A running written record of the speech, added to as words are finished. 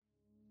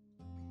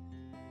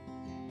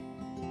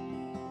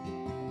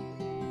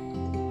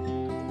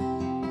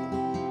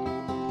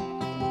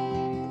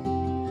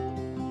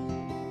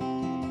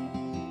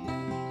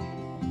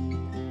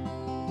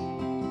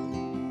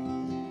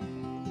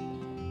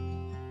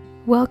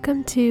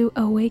Welcome to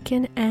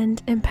Awaken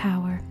and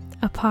Empower,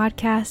 a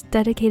podcast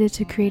dedicated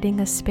to creating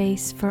a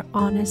space for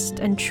honest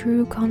and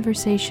true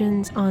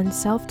conversations on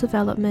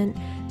self-development,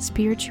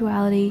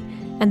 spirituality,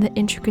 and the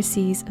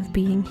intricacies of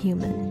being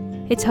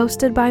human. It's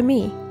hosted by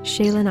me,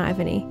 Shaylin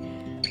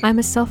Ivany. I'm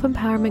a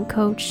self-empowerment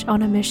coach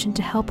on a mission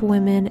to help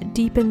women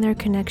deepen their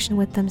connection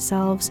with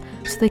themselves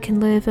so they can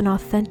live an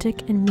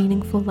authentic and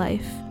meaningful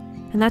life.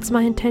 And that's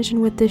my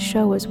intention with this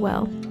show as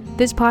well.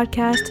 This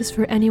podcast is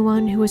for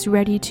anyone who is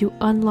ready to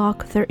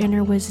unlock their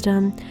inner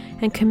wisdom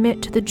and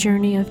commit to the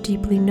journey of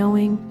deeply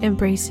knowing,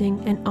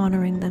 embracing, and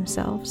honoring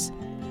themselves.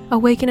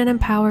 Awaken and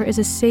Empower is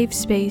a safe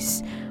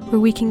space where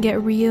we can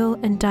get real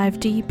and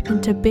dive deep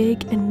into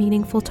big and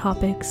meaningful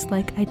topics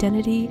like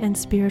identity and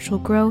spiritual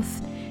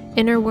growth,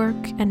 inner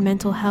work and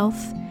mental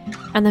health,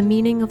 and the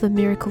meaning of the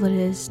miracle it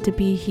is to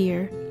be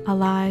here,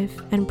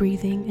 alive and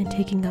breathing and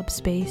taking up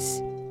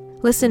space.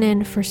 Listen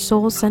in for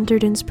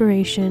soul-centered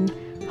inspiration,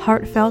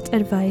 heartfelt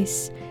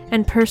advice,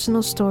 and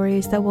personal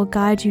stories that will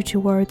guide you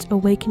towards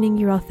awakening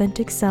your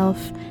authentic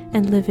self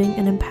and living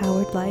an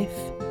empowered life.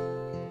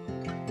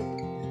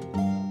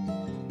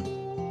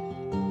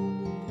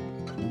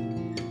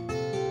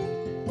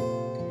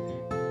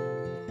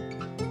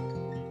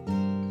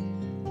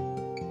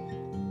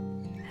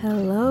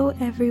 Hello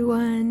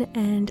everyone,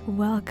 and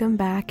welcome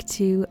back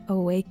to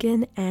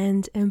Awaken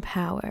and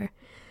Empower.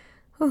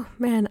 Oh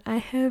man, I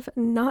have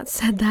not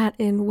said that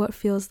in what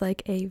feels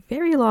like a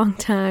very long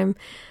time.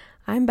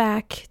 I'm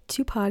back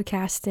to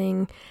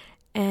podcasting,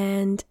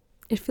 and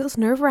it feels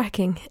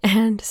nerve-wracking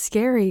and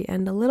scary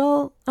and a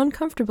little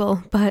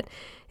uncomfortable, but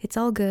it's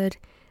all good.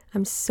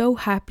 I'm so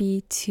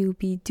happy to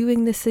be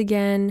doing this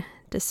again,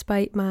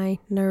 despite my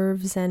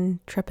nerves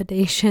and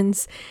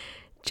trepidations.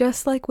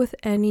 Just like with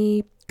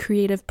any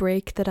creative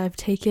break that I've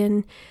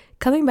taken,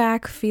 coming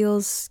back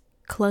feels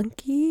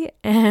clunky,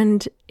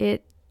 and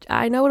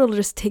I know it'll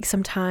just take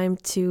some time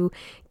to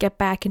get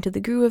back into the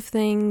groove of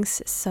things,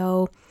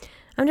 so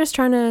I'm just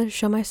trying to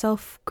show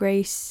myself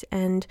grace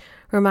and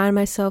remind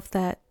myself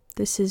that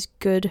this is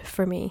good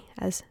for me,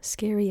 as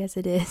scary as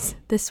it is.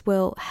 This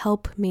will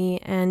help me,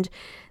 and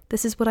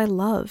this is what I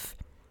love.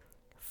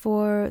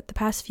 For the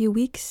past few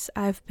weeks,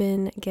 I've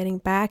been getting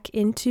back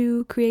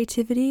into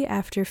creativity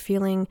after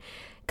feeling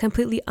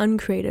completely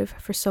uncreative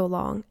for so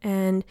long,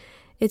 and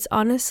it's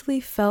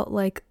honestly felt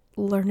like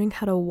learning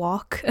how to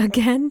walk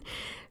again.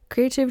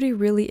 Creativity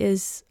really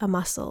is a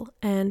muscle,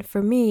 and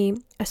for me,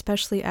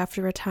 especially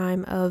after a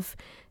time of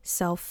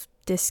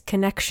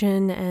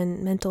self-disconnection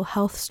and mental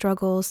health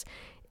struggles,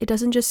 it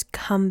doesn't just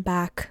come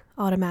back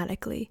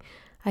automatically.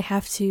 I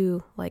have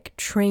to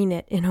train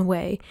it in a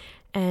way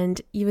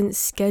and even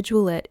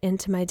schedule it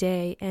into my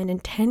day and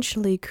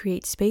intentionally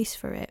create space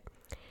for it.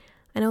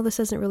 I know this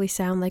doesn't really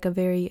sound like a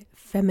very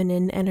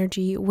feminine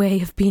energy way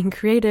of being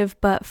creative,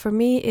 but for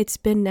me, it's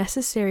been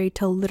necessary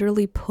to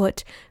literally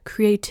put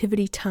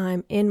creativity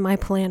time in my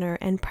planner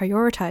and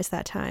prioritize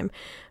that time,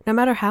 no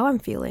matter how I'm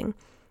feeling.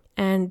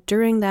 And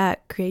during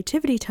that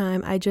creativity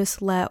time, I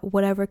just let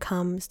whatever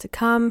comes to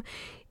come,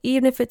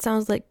 even if it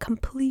sounds like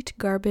complete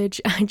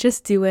garbage, I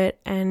just do it,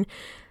 and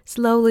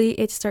slowly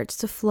it starts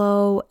to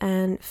flow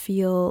and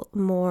feel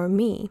more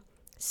me.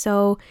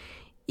 So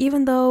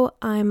even though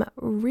I'm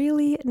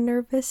really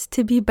nervous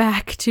to be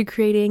back to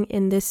creating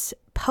in this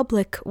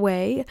public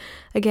way,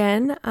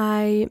 again,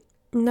 I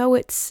know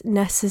it's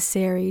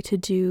necessary to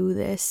do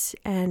this,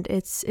 and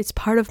it's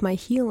part of my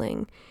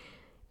healing.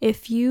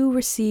 If you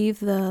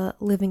receive the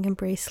Living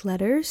Embrace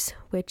letters,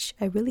 which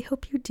I really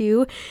hope you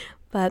do,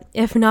 but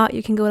if not,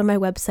 you can go to my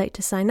website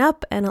to sign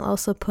up, and I'll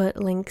also put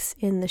links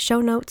in the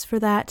show notes for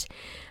that.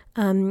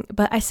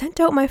 But I sent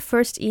out my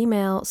first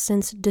email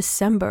since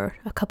December,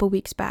 a couple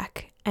weeks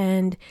back,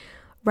 and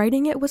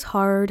writing it was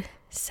hard.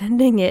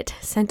 Sending it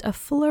sent a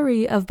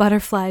flurry of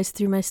butterflies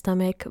through my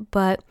stomach,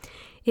 but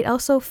it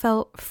also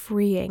felt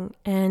freeing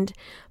and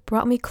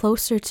brought me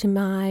closer to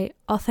my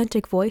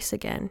authentic voice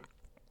again.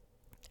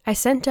 I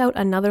sent out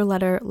another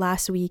letter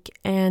last week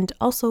and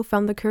also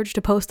found the courage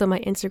to post on my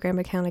Instagram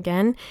account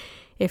again.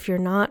 If you're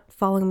not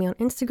following me on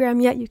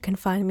Instagram yet, you can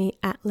find me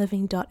at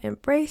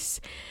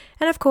living.embrace.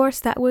 And of course,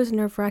 that was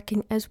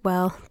nerve-wracking as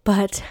well,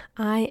 but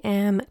I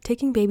am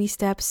taking baby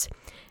steps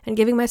and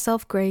giving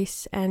myself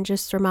grace and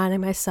just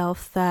reminding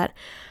myself that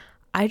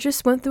I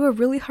just went through a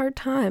really hard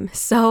time,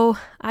 so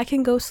I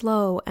can go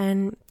slow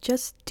and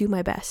just do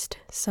my best.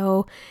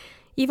 So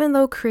even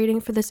though creating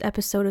for this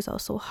episode is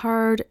also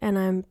hard and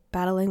I'm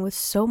battling with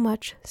so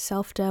much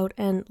self-doubt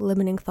and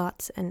limiting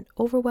thoughts and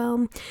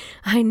overwhelm,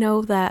 I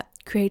know that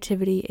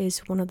creativity is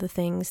one of the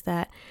things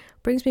that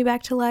brings me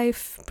back to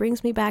life,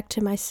 brings me back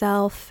to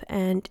myself,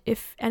 and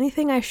if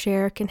anything I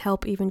share can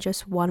help even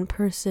just one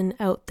person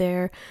out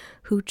there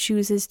who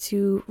chooses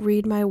to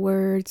read my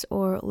words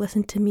or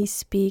listen to me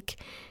speak,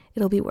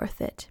 it'll be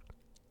worth it.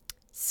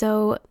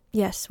 So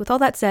yes, with all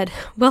that said,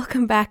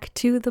 welcome back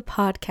to the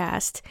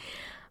podcast.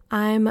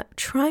 I'm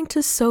trying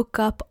to soak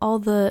up all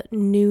the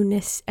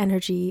newness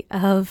energy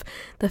of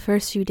the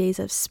first few days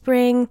of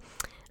spring.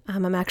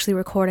 I'm actually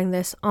recording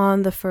this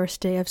on the first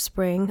day of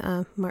spring,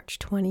 March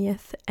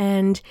 20th,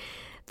 and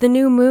the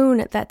new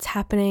moon that's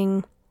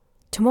happening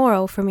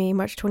tomorrow for me,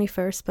 March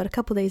 21st, but a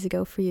couple days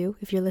ago for you,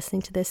 if you're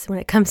listening to this when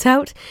it comes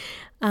out.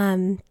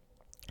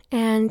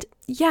 And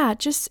yeah,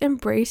 just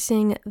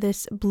embracing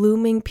this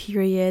blooming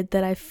period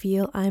that I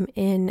feel I'm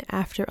in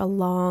after a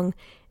long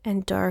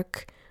and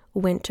dark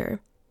winter,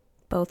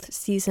 both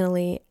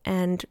seasonally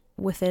and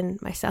within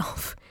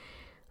myself.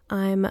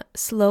 I'm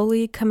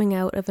slowly coming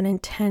out of an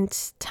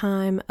intense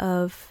time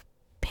of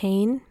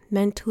pain,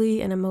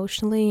 mentally and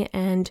emotionally,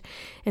 and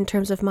in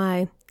terms of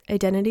my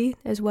identity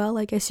as well,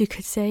 I guess you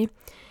could say.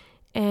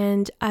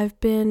 And I've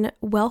been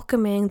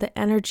welcoming the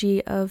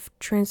energy of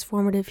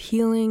transformative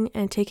healing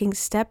and taking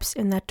steps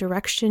in that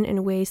direction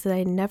in ways that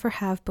I never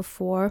have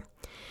before.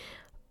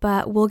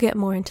 But we'll get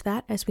more into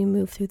that as we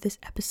move through this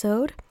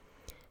episode.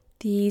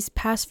 These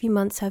past few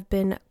months have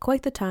been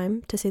quite the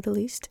time, to say the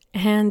least.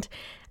 And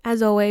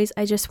as always,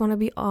 I just want to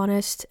be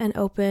honest and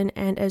open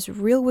and as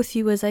real with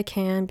you as I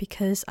can,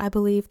 because I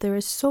believe there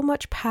is so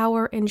much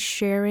power in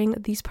sharing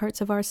these parts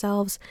of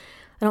ourselves.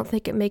 I don't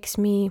think it makes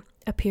me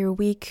appear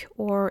weak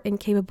or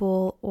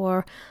incapable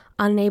or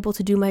unable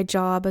to do my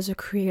job as a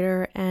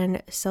creator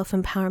and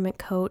self-empowerment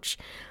coach.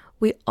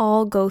 We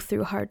all go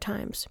through hard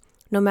times,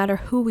 no matter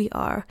who we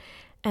are,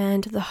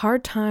 and the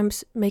hard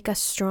times make us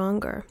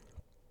stronger,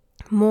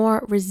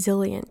 more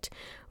resilient,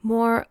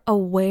 more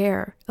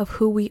aware of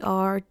who we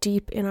are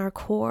deep in our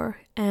core.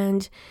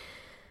 And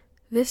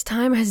this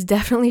time has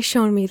definitely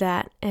shown me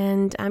that,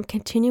 and I'm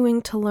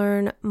continuing to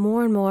learn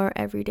more and more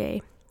every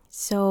day.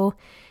 So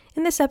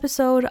in this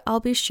episode, I'll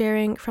be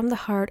sharing from the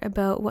heart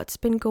about what's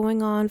been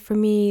going on for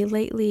me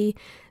lately,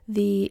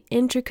 the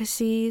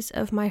intricacies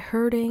of my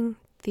hurting,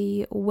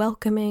 the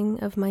welcoming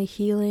of my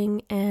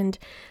healing, and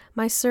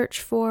my search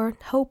for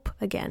hope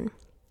again.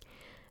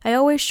 I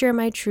always share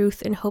my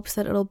truth in hopes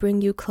that it'll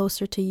bring you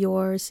closer to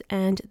yours,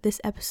 and this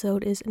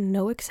episode is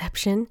no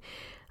exception.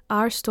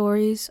 Our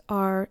stories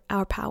are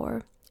our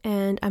power,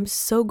 and I'm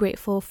so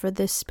grateful for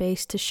this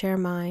space to share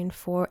mine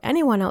for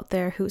anyone out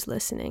there who's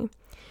listening.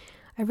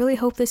 I really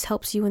hope this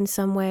helps you in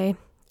some way.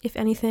 If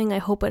anything, I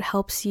hope it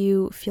helps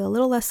you feel a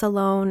little less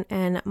alone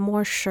and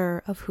more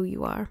sure of who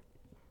you are.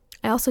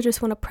 I also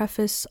just want to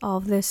preface all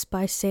of this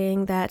by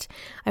saying that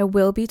I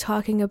will be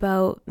talking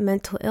about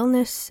mental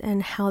illness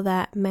and how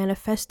that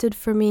manifested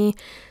for me,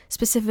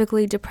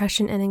 specifically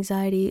depression and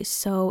anxiety.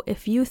 So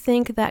if you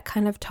think that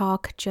kind of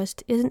talk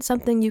just isn't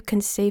something you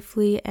can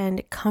safely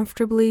and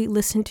comfortably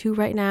listen to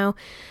right now,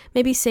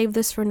 maybe save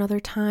this for another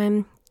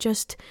time.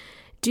 Just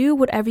do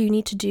whatever you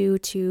need to do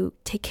to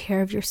take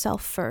care of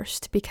yourself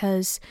first,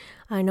 because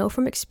I know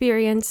from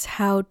experience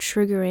how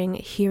triggering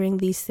hearing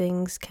these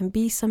things can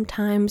be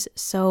sometimes.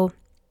 So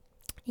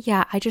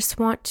yeah, I just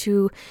want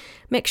to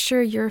make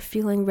sure you're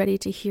feeling ready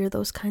to hear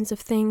those kinds of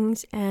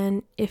things.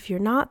 And if you're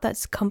not,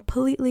 that's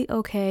completely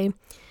okay.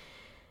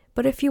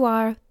 But if you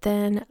are,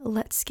 then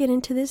let's get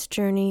into this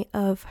journey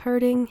of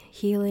hurting,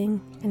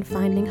 healing, and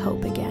finding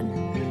hope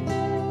again.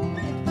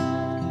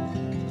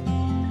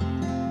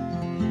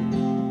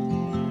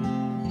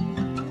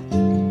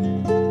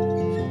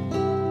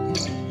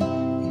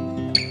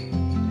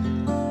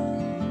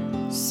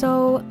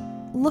 So,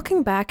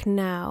 looking back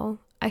now,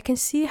 I can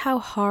see how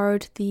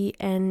hard the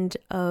end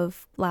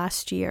of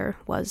last year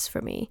was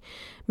for me,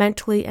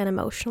 mentally and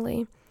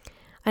emotionally.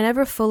 I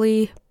never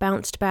fully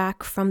bounced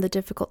back from the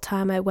difficult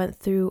time I went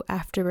through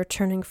after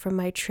returning from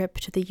my trip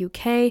to the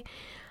UK.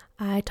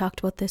 I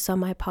talked about this on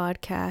my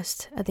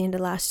podcast at the end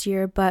of last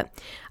year, but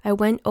I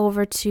went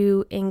over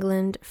to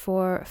England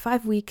for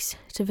 5 weeks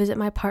to visit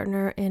my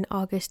partner in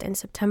August and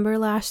September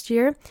last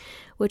year,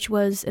 which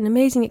was an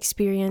amazing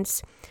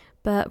experience.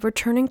 But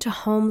returning to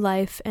home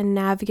life and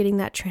navigating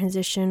that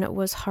transition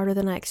was harder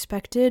than I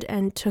expected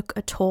and took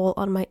a toll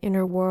on my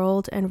inner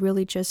world and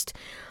really just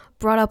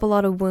brought up a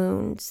lot of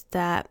wounds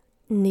that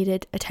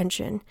needed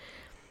attention.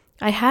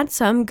 I had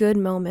some good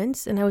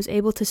moments and I was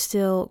able to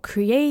still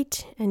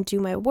create and do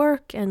my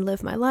work and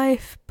live my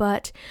life,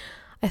 but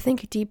I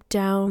think deep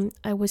down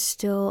I was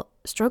still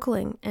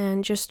struggling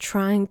and just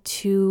trying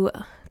to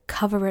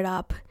cover it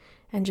up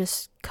and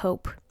just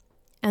cope.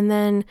 And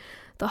then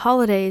the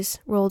holidays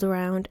rolled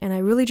around and I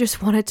really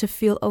just wanted to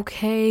feel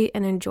okay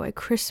and enjoy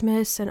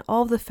Christmas and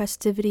all the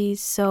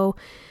festivities. So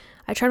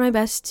I tried my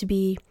best to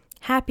be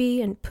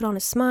happy and put on a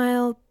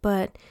smile,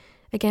 but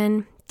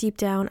again, deep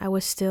down, I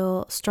was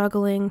still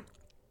struggling.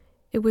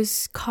 It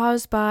was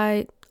caused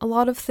by a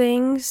lot of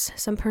things,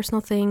 some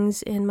personal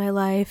things in my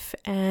life,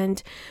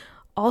 and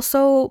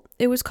also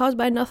it was caused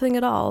by nothing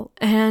at all.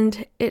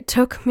 And it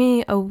took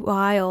me a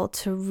while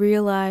to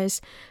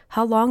realize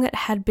how long it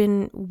had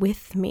been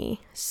with me.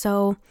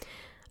 So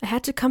I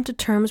had to come to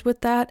terms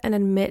with that and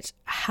admit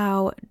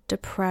how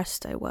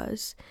depressed I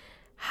was,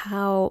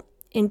 how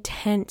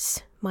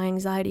intense my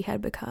anxiety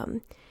had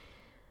become.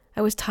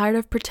 I was tired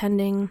of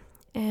pretending,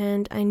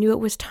 and I knew it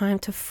was time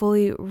to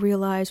fully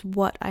realize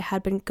what I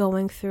had been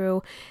going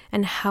through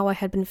and how I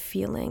had been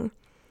feeling.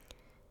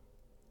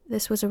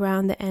 This was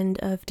around the end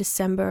of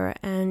December,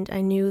 and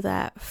I knew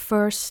that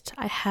first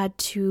I had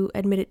to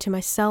admit it to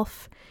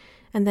myself,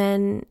 and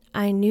then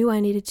I knew I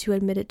needed to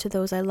admit it to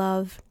those I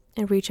love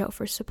and reach out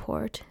for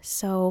support.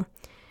 So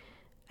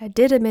I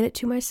did admit it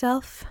to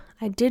myself.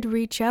 I did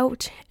reach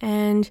out,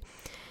 and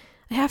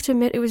I have to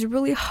admit it was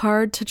really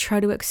hard to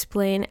try to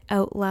explain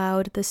out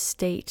loud the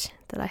state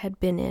that I had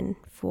been in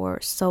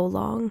for so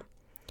long.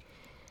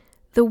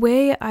 The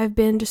way I've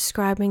been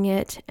describing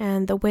it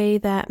and the way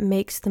that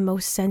makes the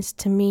most sense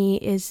to me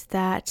is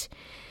that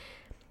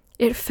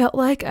it felt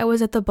like I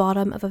was at the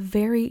bottom of a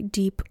very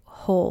deep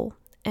hole,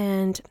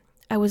 and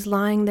I was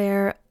lying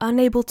there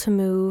unable to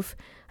move.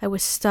 I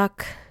was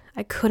stuck.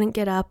 I couldn't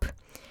get up.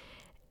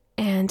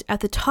 And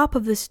at the top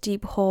of this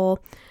deep hole,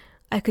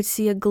 I could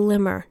see a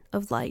glimmer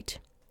of light.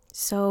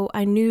 So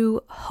I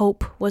knew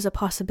hope was a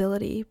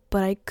possibility,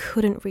 but I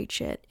couldn't reach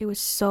it. It was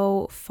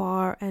so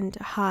far and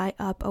high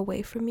up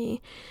away from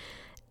me.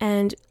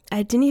 And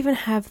I didn't even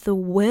have the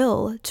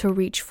will to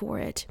reach for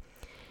it.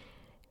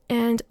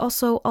 And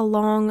also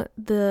along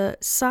the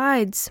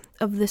sides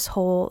of this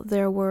hole,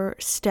 there were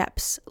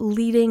steps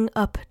leading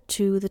up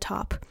to the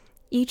top.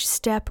 Each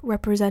step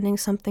representing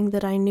something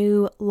that I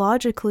knew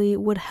logically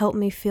would help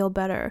me feel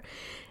better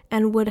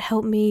and would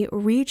help me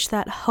reach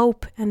that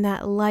hope and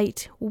that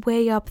light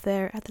way up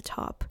there at the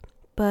top.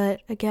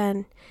 But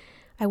again,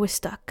 I was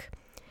stuck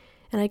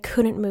and I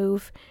couldn't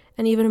move.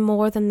 And even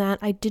more than that,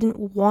 I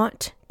didn't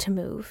want to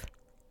move.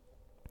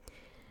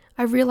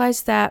 I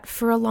realized that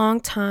for a long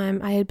time,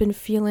 I had been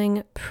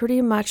feeling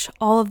pretty much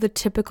all of the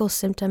typical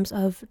symptoms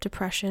of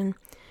depression: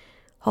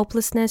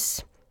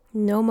 hopelessness,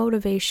 no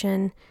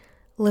motivation,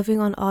 living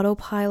on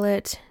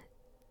autopilot,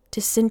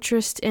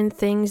 disinterest in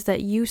things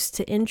that used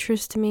to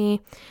interest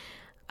me.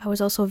 I was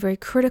also very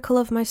critical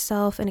of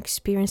myself and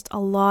experienced a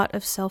lot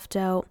of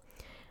self-doubt.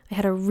 I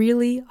had a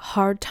really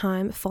hard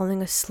time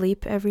falling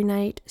asleep every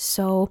night,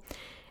 so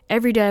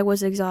every day I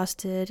was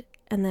exhausted,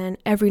 and then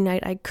every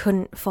night I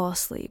couldn't fall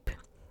asleep.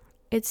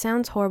 It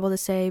sounds horrible to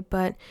say,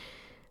 but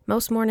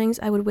most mornings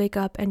I would wake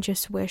up and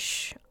just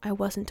wish I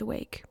wasn't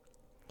awake.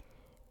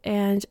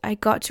 And I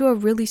got to a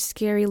really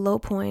scary low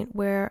point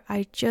where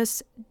I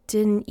just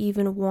didn't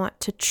even want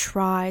to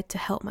try to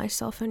help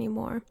myself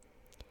anymore.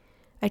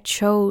 I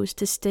chose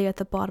to stay at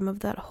the bottom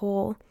of that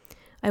hole.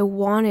 I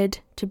wanted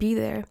to be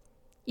there,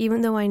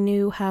 even though I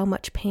knew how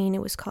much pain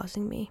it was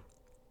causing me.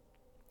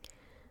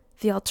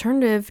 The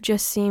alternative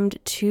just seemed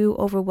too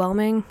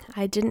overwhelming.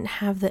 I didn't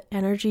have the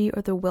energy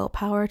or the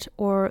willpower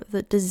or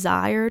the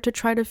desire to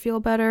try to feel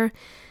better.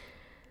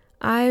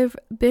 I've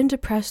been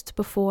depressed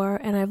before,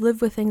 and I've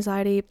lived with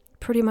anxiety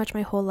pretty much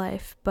my whole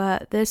life,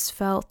 but this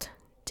felt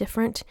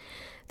different.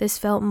 This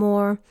felt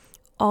more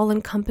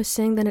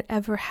all-encompassing than it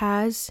ever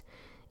has.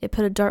 It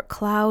put a dark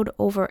cloud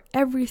over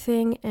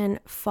everything and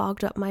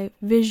fogged up my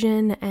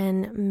vision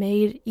and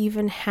made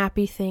even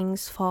happy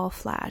things fall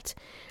flat.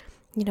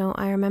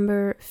 I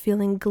remember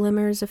feeling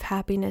glimmers of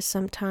happiness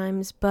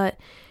sometimes, but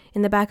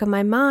in the back of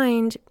my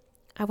mind,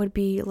 I would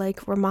be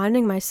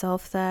reminding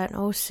myself that,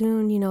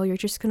 soon, you're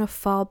just going to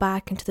fall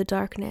back into the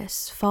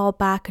darkness, fall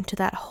back into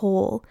that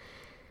hole.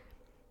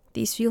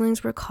 These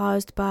feelings were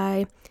caused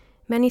by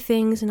many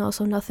things and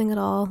also nothing at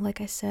all,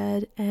 like I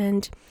said,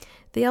 and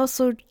they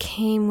also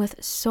came with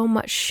so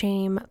much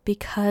shame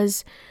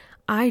because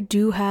I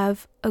do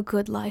have a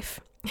good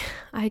life.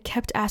 I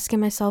kept asking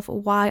myself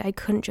why I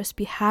couldn't just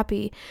be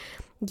happy.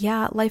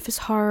 Yeah, life is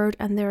hard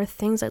and there are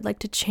things I'd like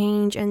to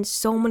change and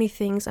so many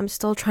things I'm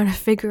still trying to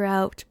figure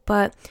out,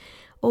 but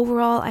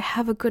overall I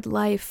have a good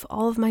life.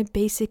 All of my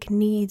basic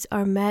needs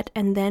are met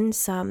and then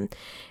some,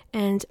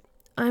 and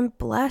I'm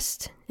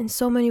blessed in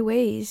so many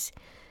ways.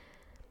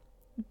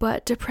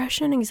 But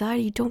depression and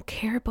anxiety don't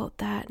care about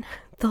that.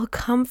 They'll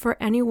come for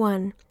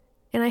anyone,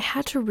 and I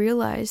had to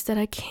realize that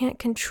I can't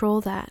control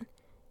that.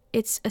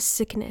 It's a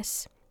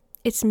sickness.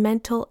 It's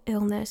mental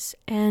illness,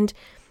 and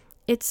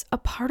it's a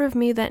part of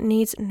me that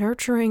needs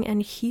nurturing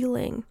and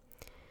healing.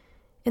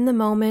 In the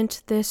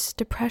moment, this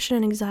depression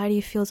and anxiety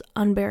feels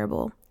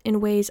unbearable in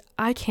ways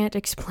I can't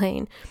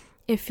explain.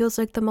 It feels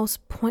like the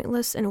most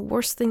pointless and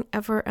worst thing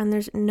ever, and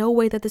there's no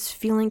way that this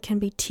feeling can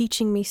be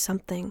teaching me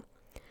something.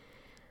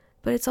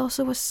 But it's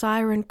also a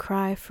siren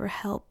cry for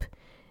help,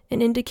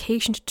 an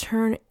indication to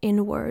turn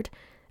inward,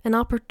 an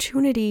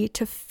opportunity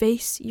to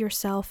face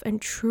yourself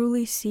and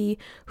truly see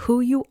who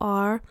you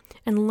are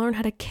and learn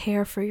how to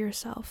care for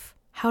yourself,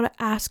 how to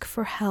ask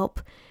for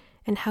help,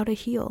 and how to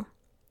heal.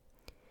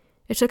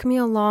 It took me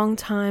a long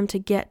time to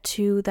get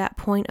to that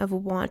point of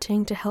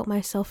wanting to help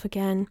myself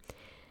again,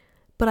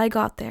 but I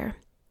got there,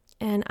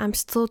 and I'm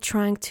still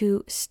trying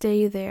to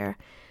stay there.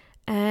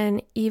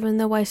 And even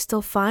though I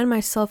still find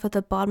myself at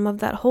the bottom of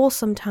that hole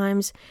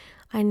sometimes,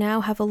 I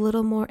now have a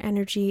little more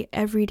energy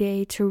every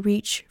day to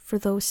reach for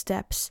those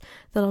steps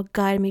that'll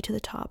guide me to the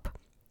top,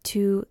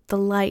 to the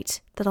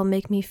light that'll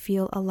make me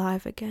feel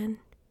alive again.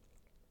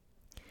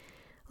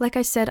 Like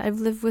I said,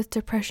 I've lived with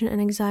depression and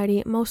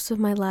anxiety most of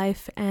my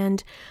life,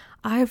 and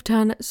I've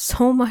done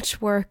so much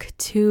work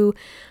to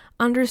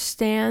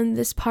understand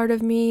this part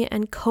of me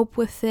and cope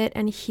with it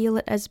and heal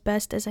it as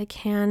best as I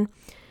can.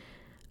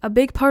 A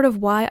big part of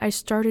why I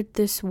started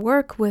this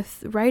work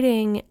with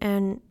writing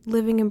and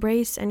Living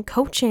Embrace and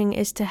coaching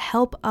is to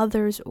help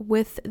others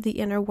with the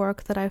inner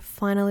work that I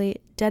finally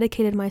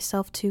dedicated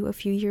myself to a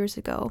few years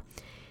ago.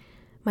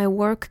 My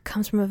work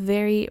comes from a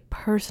very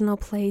personal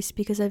place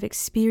because I've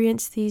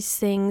experienced these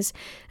things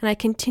and I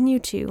continue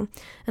to,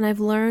 and I've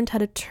learned how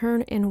to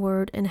turn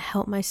inward and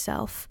help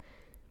myself.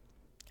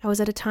 I was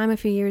at a time a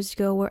few years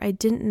ago where I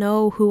didn't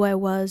know who I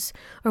was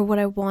or what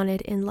I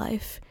wanted in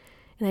life.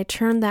 And I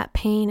turned that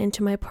pain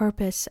into my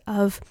purpose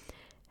of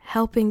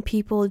helping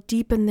people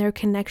deepen their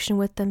connection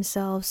with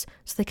themselves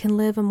so they can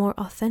live a more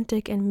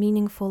authentic and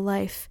meaningful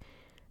life.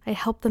 I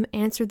help them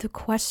answer the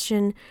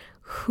question,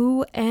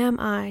 who am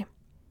I?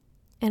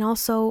 And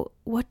also,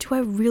 what do I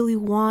really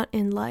want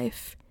in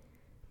life?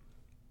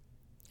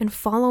 And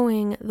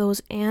following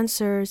those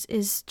answers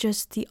is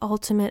just the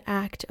ultimate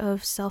act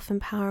of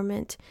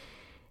self-empowerment.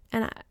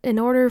 And in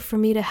order for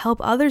me to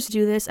help others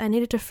do this, I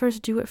needed to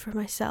first do it for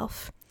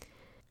myself.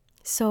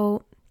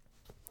 So,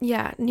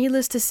 yeah,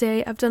 needless to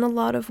say, I've done a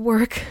lot of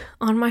work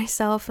on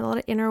myself, a lot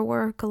of inner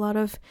work, a lot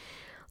of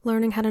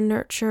learning how to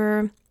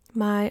nurture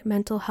my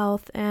mental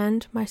health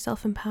and my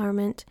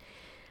self-empowerment.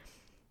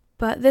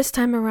 But this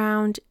time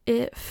around,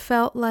 it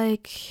felt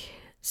like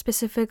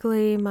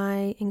specifically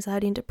my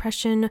anxiety and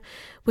depression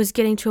was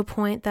getting to a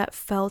point that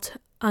felt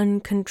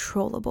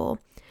uncontrollable.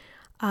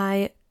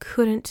 I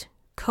couldn't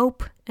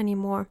cope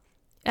anymore.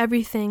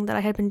 Everything that I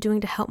had been doing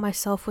to help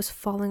myself was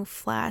falling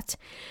flat.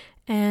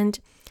 And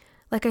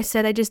like I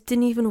said, I just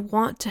didn't even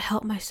want to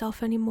help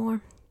myself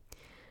anymore.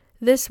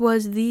 This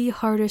was the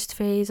hardest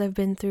phase I've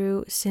been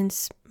through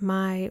since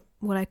my,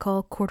 what I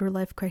call quarter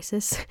life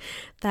crisis,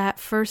 that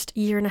first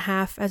year and a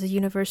half as a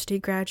university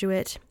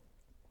graduate,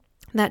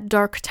 that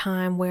dark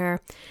time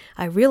where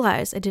I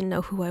realized I didn't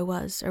know who I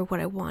was or what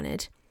I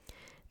wanted.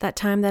 That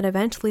time that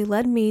eventually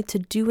led me to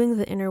doing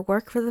the inner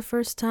work for the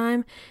first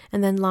time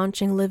and then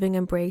launching Living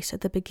Embrace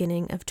at the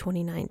beginning of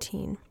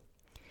 2019.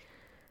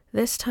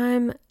 This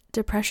time,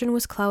 depression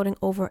was clouding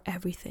over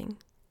everything,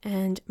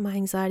 and my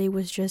anxiety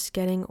was just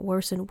getting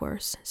worse and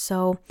worse.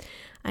 So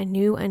I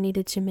knew I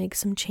needed to make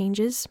some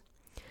changes.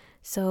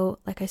 So,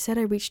 like I said,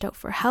 I reached out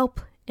for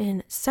help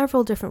in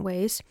several different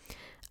ways.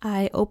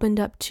 I opened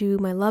up to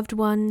my loved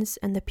ones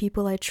and the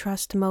people I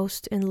trust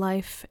most in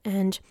life,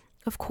 and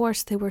of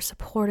course, they were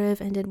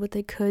supportive and did what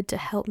they could to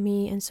help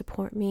me and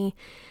support me.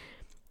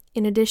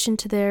 In addition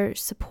to their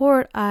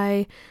support,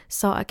 I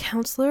saw a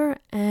counselor,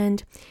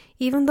 and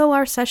even though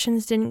our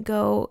sessions didn't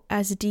go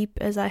as deep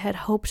as I had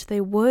hoped they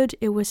would,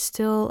 it was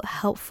still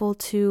helpful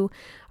to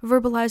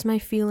verbalize my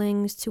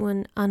feelings to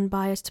an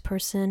unbiased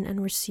person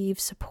and receive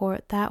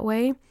support that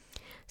way.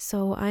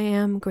 So I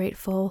am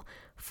grateful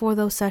for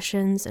those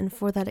sessions and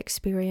for that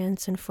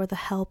experience and for the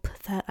help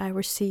that I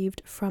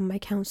received from my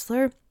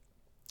counselor.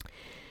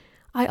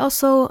 I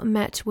also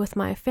met with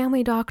my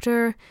family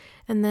doctor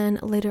and then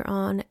later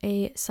on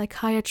a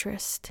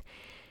psychiatrist.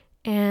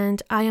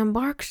 And I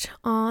embarked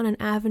on an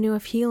avenue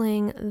of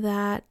healing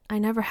that I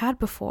never had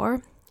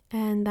before,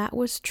 and that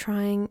was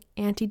trying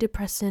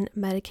antidepressant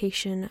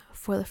medication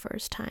for the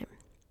first time.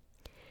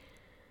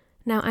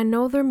 Now, I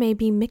know there may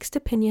be mixed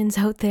opinions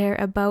out there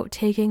about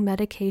taking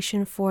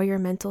medication for your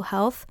mental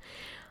health.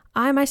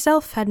 I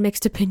myself had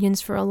mixed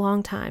opinions for a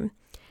long time.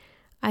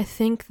 I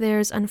think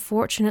there's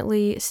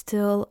unfortunately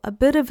still a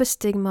bit of a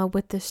stigma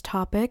with this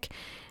topic,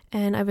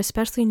 and I've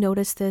especially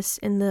noticed this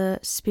in the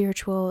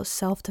spiritual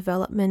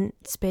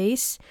self-development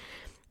space.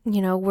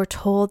 You know, we're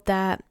told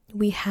that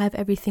we have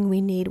everything we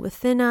need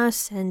within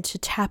us and to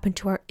tap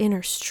into our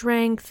inner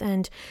strength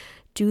and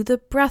do the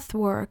breath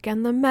work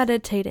and the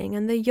meditating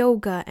and the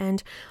yoga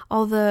and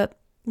all the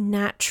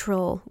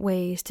natural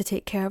ways to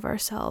take care of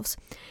ourselves.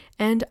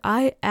 And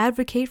I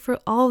advocate for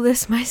all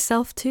this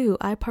myself too.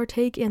 I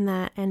partake in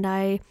that and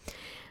I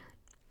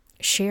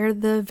share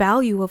the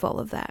value of all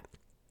of that.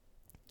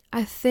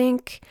 I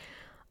think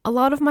a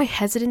lot of my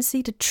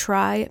hesitancy to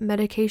try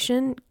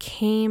medication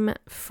came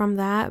from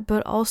that,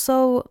 but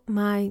also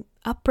my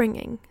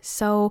upbringing.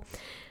 So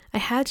I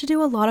had to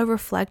do a lot of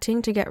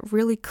reflecting to get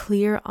really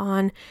clear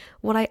on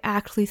what I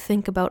actually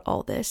think about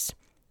all this.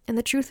 And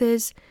the truth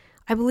is,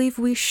 I believe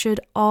we should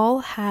all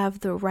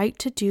have the right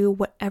to do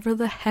whatever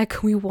the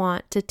heck we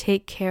want to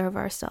take care of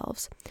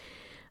ourselves.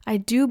 I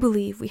do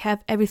believe we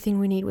have everything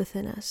we need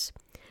within us.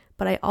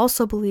 But I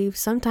also believe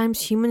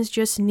sometimes humans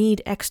just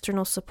need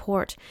external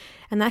support,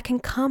 and that can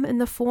come in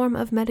the form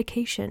of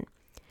medication.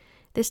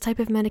 This type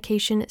of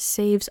medication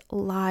saves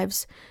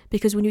lives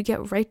because when you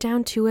get right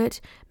down to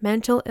it,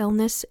 mental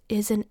illness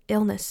is an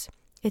illness.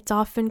 It's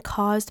often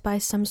caused by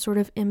some sort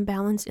of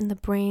imbalance in the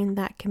brain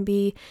that can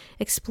be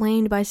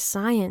explained by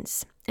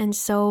science. And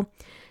so,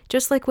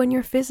 just like when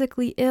you're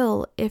physically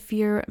ill, if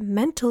you're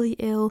mentally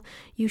ill,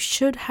 you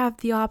should have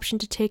the option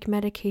to take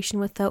medication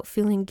without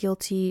feeling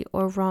guilty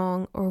or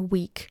wrong or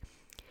weak.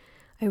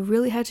 I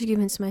really had to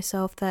convince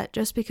myself that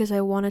just because I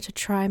wanted to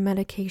try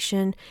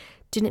medication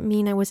didn't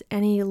mean I was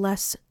any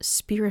less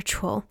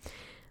spiritual.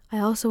 I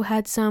also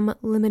had some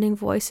limiting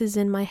voices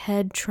in my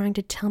head trying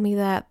to tell me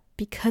that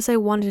because I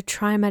wanted to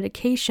try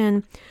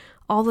medication,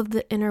 all of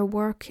the inner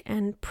work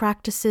and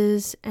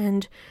practices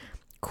and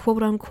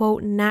quote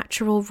unquote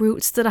natural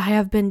routes that I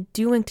have been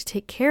doing to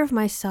take care of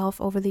myself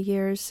over the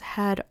years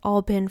had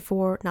all been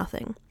for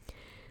nothing.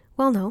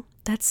 Well, no,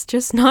 that's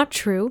just not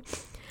true.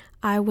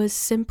 I was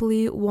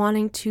simply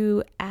wanting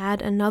to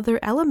add another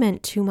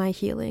element to my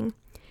healing.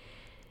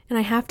 And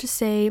I have to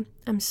say,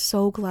 I'm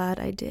so glad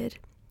I did.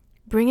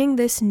 Bringing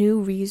this new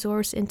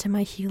resource into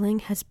my healing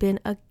has been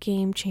a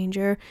game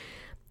changer,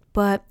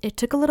 but it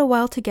took a little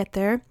while to get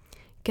there.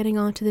 Getting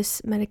onto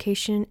this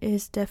medication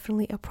is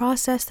definitely a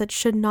process that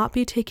should not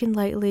be taken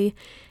lightly,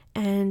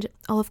 and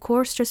I'll of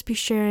course just be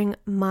sharing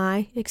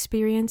my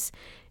experience.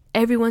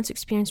 Everyone's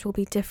experience will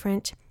be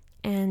different,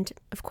 and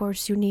of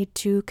course you need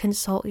to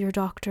consult your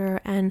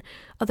doctor and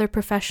other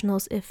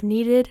professionals if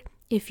needed,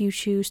 if you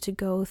choose to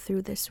go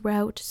through this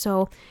route.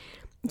 So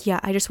yeah,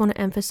 I just want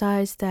to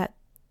emphasize that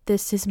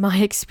this is my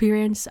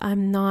experience.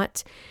 I'm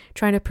not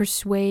trying to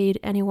persuade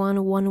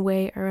anyone one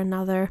way or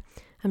another.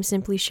 I'm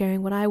simply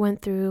sharing what I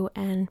went through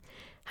and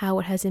how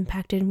it has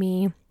impacted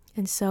me.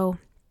 And so,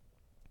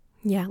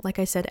 yeah, like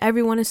I said,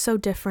 everyone is so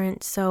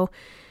different. So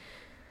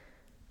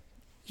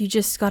you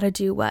just got to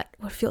do what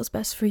feels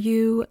best for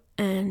you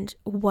and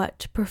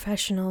what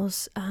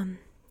professionals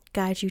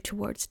guide you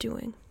towards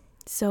doing.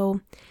 So,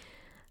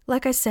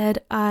 like I said,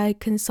 I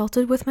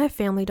consulted with my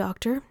family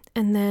doctor,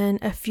 and then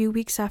a few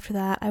weeks after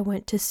that, I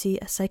went to see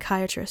a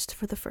psychiatrist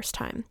for the first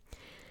time.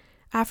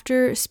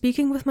 After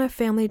speaking with my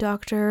family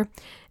doctor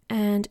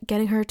and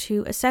getting her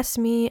to assess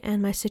me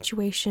and my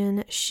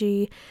situation,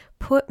 she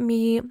put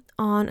me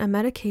on a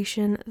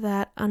medication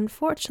that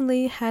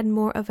unfortunately had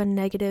more of a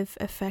negative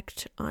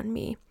effect on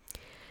me.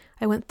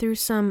 I went through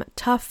some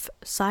tough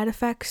side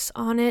effects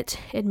on it.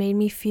 It made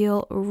me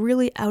feel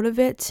really out of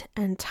it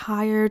and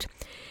tired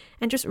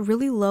and just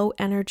really low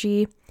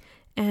energy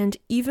and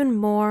even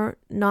more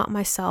not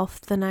myself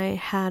than I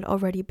had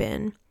already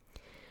been.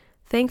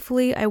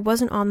 Thankfully, I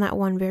wasn't on that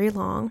one very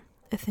long.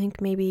 I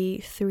think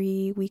maybe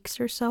 3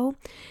 weeks or so.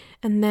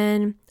 And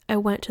then I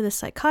went to the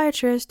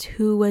psychiatrist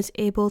who was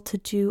able to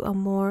do a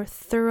more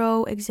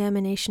thorough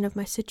examination of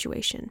my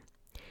situation.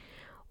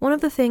 One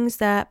of the things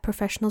that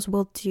professionals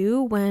will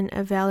do when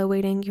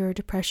evaluating your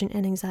depression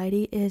and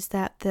anxiety is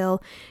that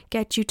they'll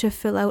get you to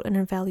fill out an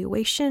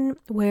evaluation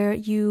where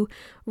you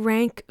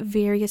rank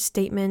various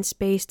statements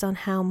based on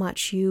how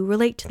much you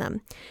relate to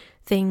them.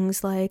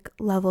 Things like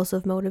levels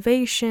of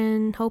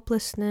motivation,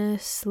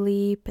 hopelessness,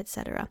 sleep,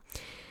 etc.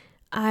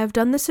 I've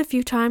done this a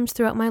few times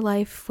throughout my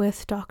life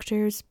with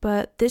doctors,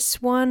 but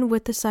this one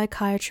with the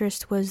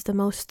psychiatrist was the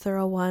most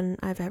thorough one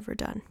I've ever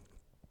done.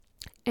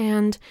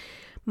 And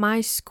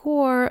my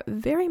score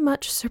very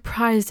much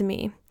surprised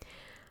me.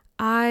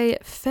 I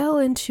fell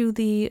into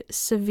the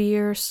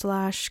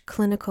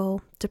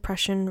severe/clinical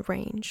depression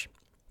range.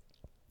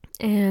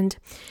 And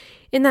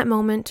in that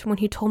moment, when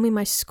he told me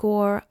my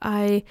score,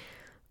 I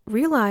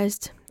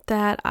realized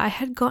that I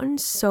had gotten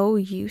so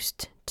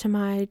used to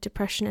my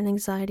depression and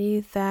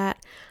anxiety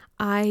that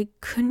I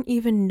couldn't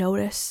even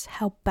notice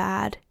how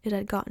bad it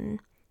had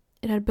gotten.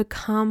 It had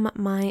become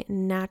my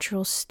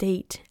natural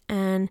state,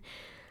 and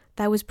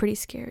that was pretty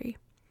scary.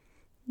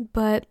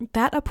 But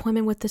that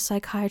appointment with the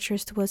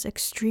psychiatrist was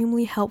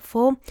extremely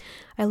helpful.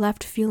 I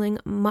left feeling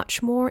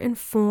much more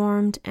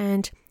informed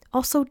and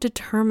also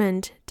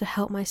determined to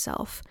help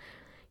myself.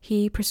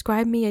 He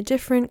prescribed me a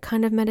different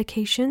kind of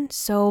medication,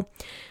 so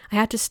I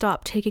had to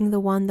stop taking the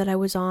one that I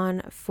was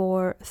on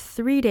for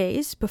 3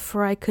 days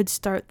before I could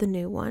start the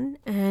new one,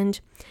 and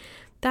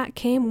that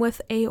came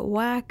with a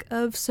whack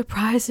of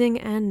surprising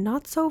and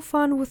not so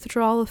fun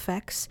withdrawal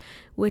effects,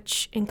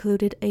 which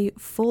included a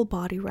full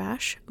body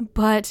rash,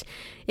 but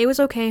it was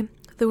okay.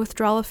 The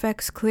withdrawal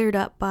effects cleared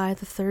up by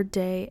the 3rd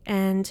day,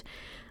 and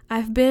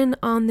I've been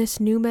on this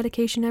new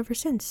medication ever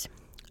since.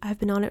 I've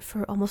been on it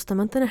for almost a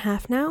month and a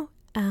half now.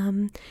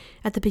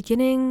 At the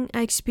beginning,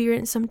 I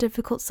experienced some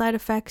difficult side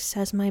effects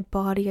as my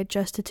body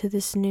adjusted to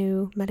this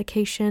new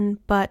medication,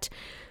 but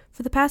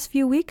for the past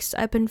few weeks,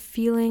 I've been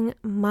feeling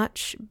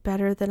much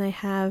better than I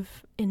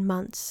have in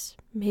months,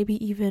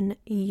 maybe even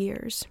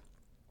years.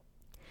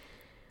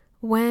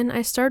 When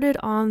I started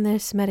on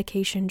this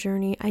medication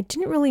journey, I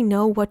didn't really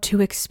know what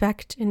to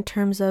expect in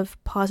terms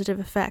of positive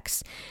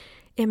effects.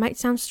 It might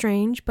sound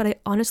strange, but I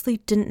honestly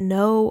didn't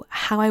know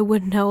how I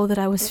would know that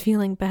I was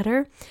feeling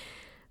better.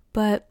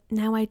 But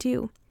now I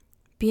do.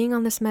 Being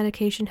on this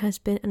medication has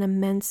been an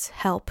immense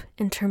help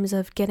in terms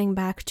of getting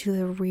back to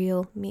the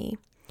real me.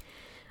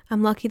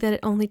 I'm lucky that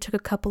it only took a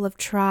couple of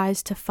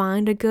tries to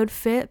find a good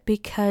fit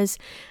because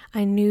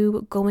I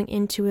knew going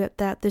into it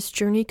that this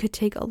journey could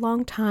take a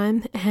long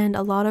time and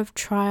a lot of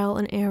trial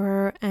and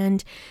error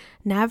and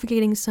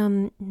navigating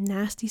some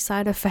nasty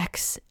side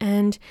effects.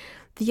 And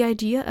the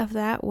idea of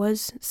that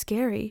was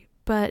scary,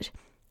 but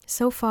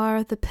so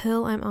far the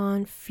pill I'm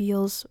on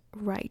feels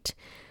right.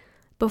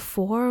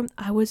 Before,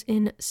 I was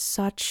in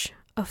such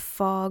a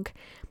fog.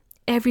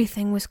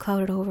 Everything was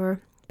clouded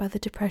over by the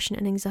depression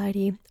and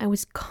anxiety. I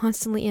was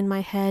constantly in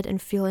my head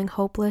and feeling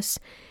hopeless.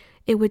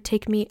 It would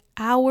take me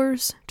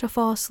hours to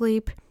fall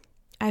asleep.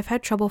 I've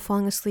had trouble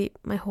falling asleep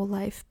my whole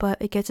life, but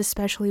it gets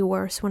especially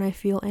worse when I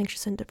feel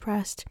anxious and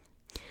depressed.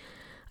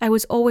 I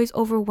was always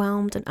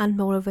overwhelmed and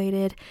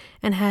unmotivated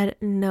and had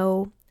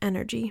no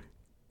energy.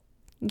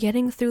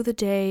 Getting through the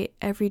day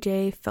every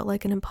day felt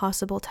like an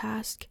impossible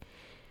task.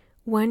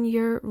 When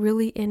you're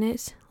really in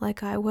it,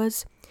 like I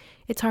was,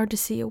 it's hard to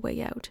see a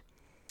way out.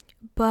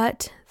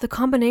 But the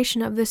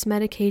combination of this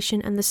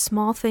medication and the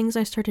small things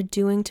I started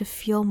doing to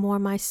feel more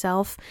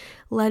myself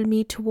led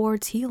me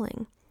towards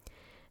healing.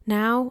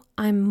 Now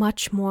I'm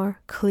much more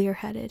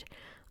clear-headed.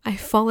 I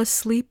fall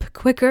asleep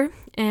quicker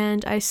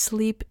and I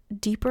sleep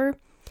deeper.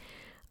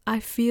 I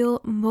feel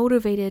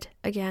motivated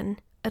again.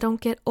 I don't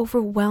get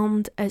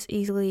overwhelmed as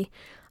easily.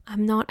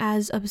 I'm not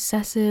as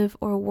obsessive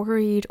or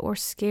worried or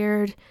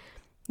scared.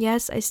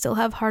 Yes, I still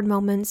have hard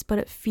moments, but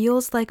it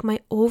feels like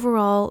my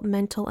overall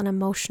mental and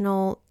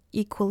emotional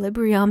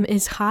equilibrium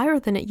is higher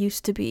than it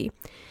used to be.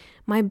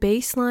 My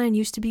baseline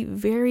used to be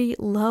very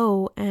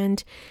low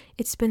and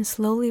it's been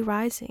slowly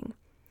rising.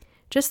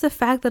 Just the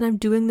fact that I'm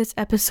doing this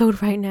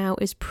episode right now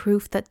is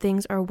proof that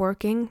things are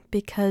working,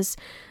 because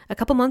a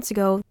couple months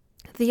ago,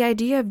 the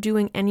idea of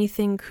doing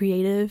anything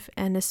creative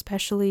and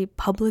especially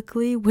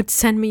publicly would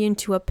send me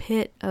into a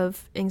pit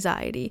of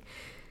anxiety.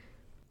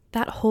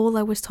 That hole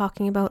I was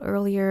talking about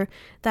earlier,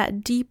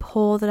 that deep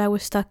hole that I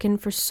was stuck in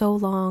for so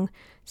long,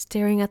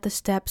 staring at the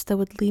steps that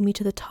would lead me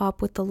to the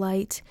top with the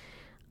light,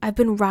 I've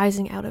been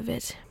rising out of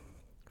it.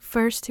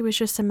 First, it was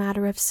just a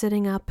matter of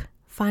sitting up,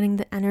 finding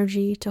the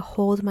energy to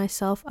hold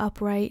myself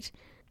upright.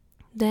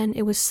 Then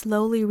it was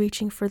slowly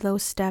reaching for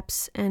those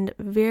steps and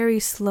very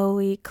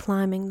slowly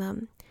climbing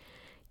them.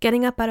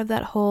 Getting up out of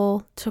that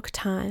hole took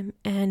time,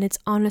 and it's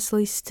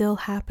honestly still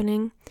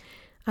happening.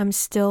 I'm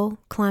still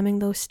climbing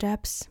those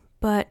steps,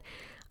 but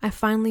I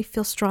finally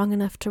feel strong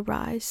enough to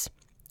rise.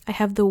 I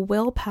have the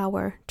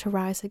willpower to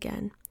rise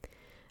again.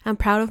 I'm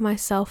proud of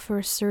myself for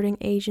asserting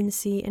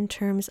agency in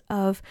terms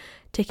of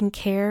taking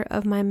care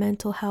of my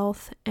mental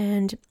health,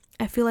 and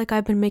I feel like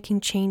I've been making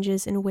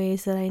changes in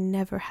ways that I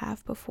never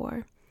have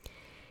before.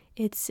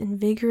 It's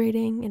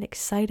invigorating and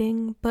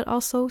exciting, but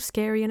also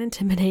scary and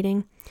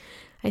intimidating.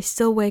 I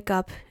still wake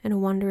up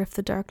and wonder if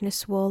the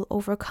darkness will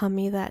overcome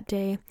me that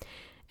day,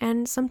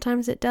 and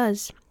sometimes it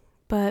does.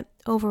 But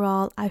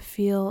overall, I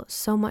feel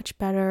so much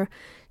better,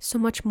 so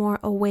much more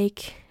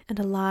awake and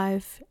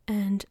alive,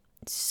 and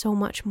so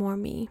much more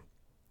me.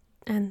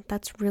 And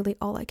that's really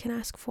all I can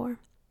ask for.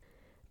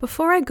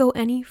 Before I go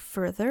any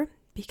further,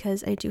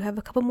 because I do have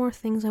a couple more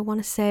things I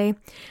want to say,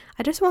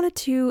 I just wanted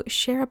to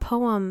share a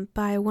poem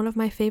by one of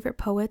my favorite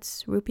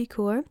poets, Rupi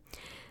Kaur.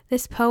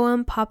 This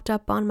poem popped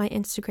up on my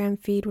Instagram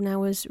feed when I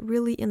was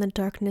really in the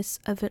darkness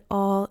of it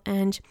all,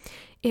 and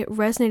it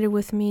resonated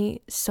with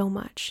me so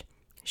much.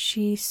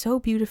 She so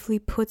beautifully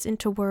puts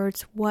into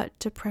words what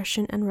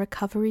depression and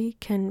recovery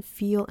can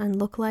feel and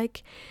look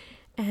like,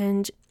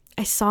 and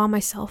I saw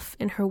myself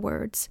in her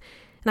words,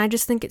 and I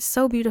just think it's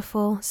so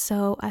beautiful,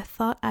 so I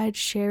thought I'd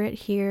share it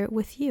here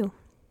with you.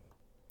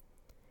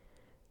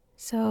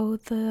 So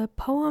the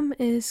poem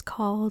is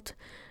called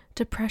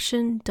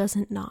Depression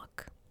Doesn't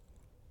Knock.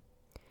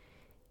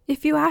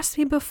 If you asked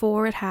me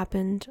before it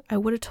happened, I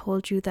would have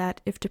told you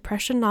that if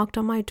depression knocked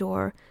on my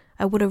door,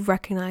 I would have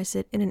recognized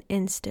it in an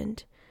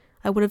instant.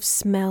 I would have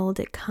smelled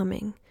it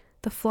coming.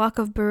 The flock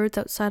of birds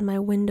outside my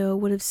window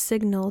would have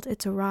signaled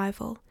its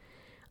arrival.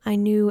 I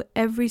knew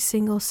every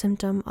single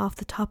symptom off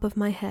the top of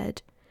my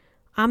head.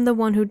 I'm the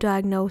one who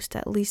diagnosed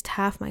at least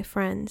half my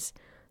friends.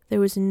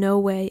 There was no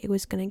way it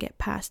was going to get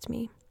past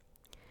me.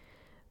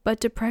 But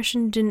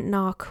depression didn't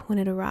knock when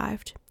it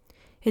arrived.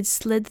 It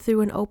slid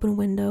through an open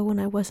window when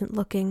I wasn't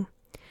looking.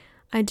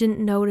 I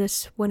didn't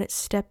notice when it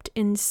stepped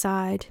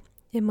inside.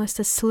 It must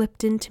have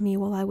slipped into me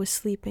while I was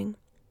sleeping.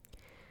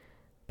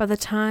 By the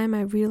time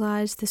I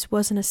realized this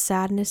wasn't a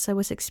sadness I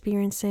was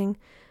experiencing,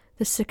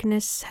 the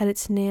sickness had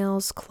its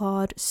nails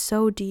clawed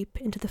so deep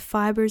into the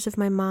fibers of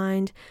my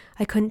mind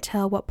I couldn't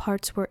tell what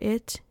parts were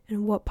it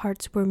and what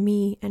parts were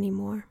me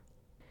anymore.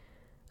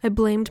 I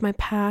blamed my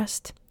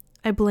past.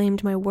 I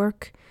blamed my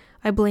work.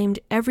 I blamed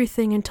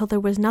everything until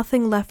there was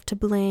nothing left to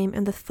blame,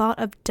 and the thought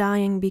of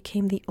dying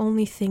became the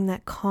only thing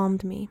that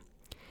calmed me.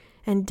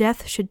 And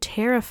death should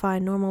terrify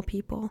normal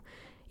people,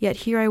 yet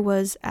here I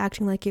was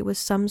acting like it was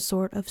some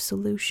sort of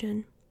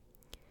solution.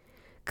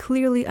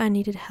 Clearly I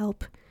needed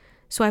help,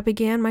 so I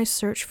began my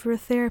search for a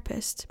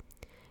therapist.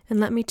 And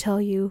let me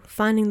tell you,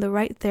 finding the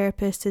right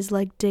therapist is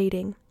like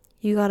dating.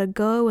 You gotta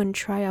go and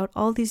try out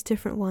all these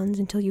different ones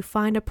until you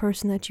find a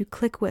person that you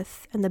click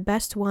with, and the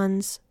best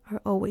ones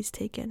are always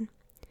taken.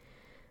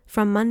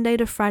 From Monday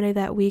to Friday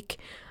that week,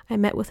 I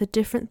met with a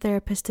different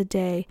therapist a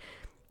day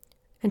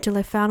until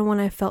I found one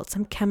I felt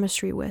some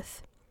chemistry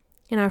with.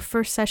 In our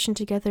first session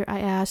together,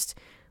 I asked,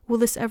 "Will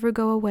this ever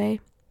go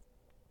away?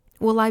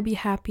 Will I be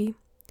happy?"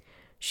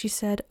 She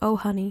said, "Oh,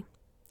 honey,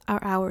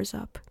 our hour's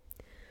up."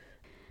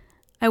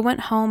 I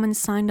went home and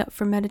signed up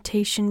for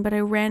meditation, but I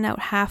ran out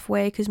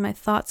halfway because my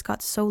thoughts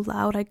got so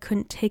loud I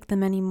couldn't take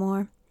them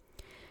anymore.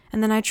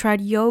 And then I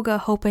tried yoga,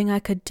 hoping I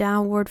could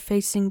downward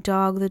facing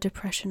dog the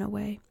depression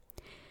away.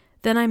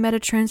 Then I met a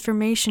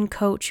transformation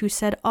coach who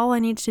said all I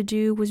needed to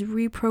do was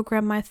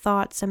reprogram my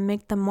thoughts and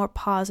make them more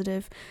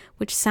positive,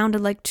 which sounded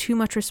like too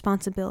much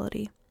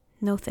responsibility.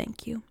 No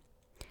thank you.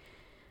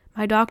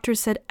 My doctor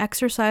said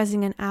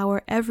exercising an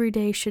hour every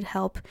day should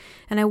help,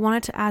 and I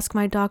wanted to ask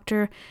my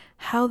doctor,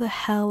 how the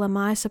hell am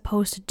I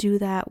supposed to do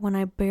that when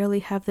I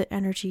barely have the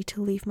energy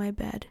to leave my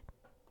bed?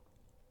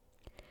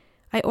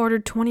 I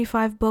ordered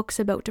 25 books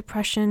about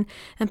depression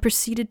and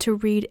proceeded to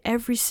read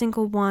every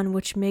single one,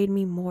 which made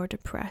me more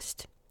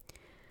depressed.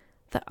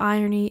 The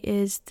irony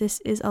is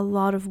this is a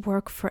lot of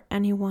work for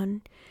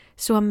anyone,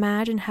 so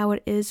imagine how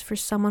it is for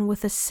someone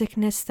with a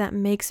sickness that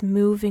makes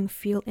moving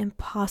feel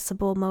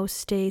impossible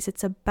most days.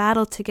 It's a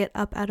battle to get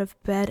up out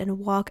of bed and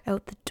walk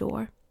out the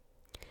door.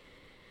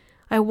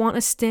 I want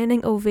a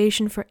standing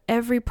ovation for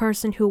every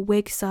person who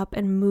wakes up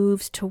and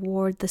moves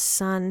toward the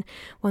sun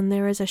when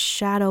there is a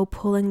shadow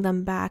pulling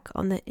them back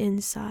on the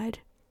inside.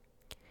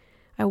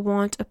 I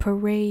want a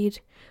parade.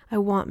 I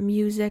want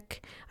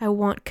music. I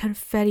want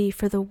confetti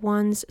for the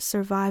ones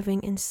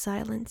surviving in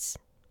silence.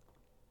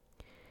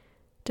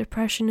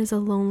 Depression is a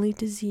lonely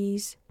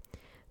disease.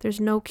 There's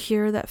no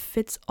cure that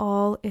fits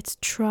all. It's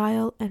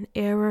trial and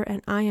error,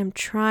 and I am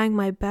trying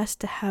my best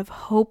to have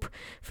hope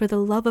for the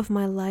love of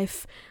my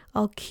life.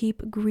 I'll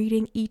keep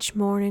greeting each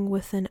morning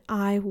with an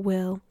I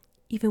will,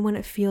 even when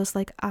it feels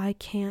like I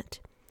can't.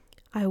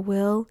 I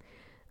will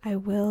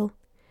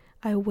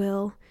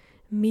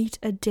meet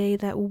a day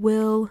that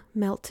will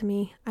melt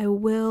me. I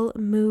will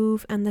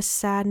move, and the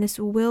sadness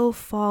will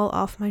fall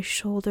off my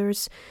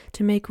shoulders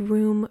to make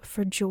room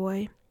for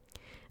joy.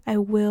 I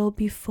will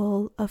be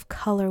full of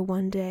color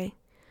one day.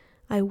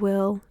 I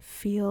will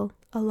feel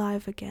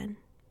alive again.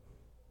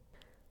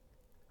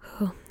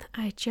 Oh,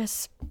 I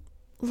just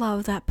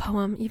love that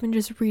poem. Even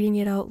just reading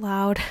it out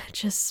loud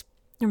just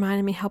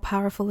reminded me how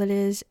powerful it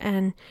is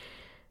and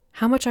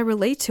how much I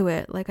relate to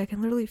it. Like, I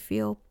can literally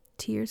feel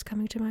tears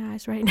coming to my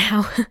eyes right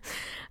now.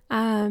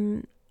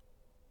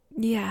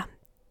 Yeah,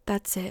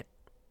 that's it.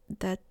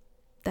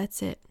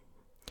 That's it.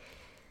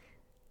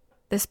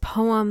 This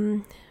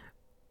poem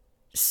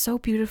so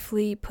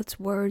beautifully puts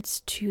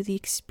words to the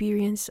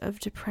experience of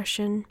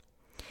depression.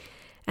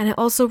 And it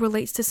also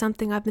relates to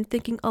something I've been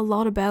thinking a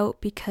lot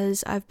about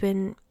because I've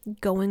been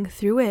going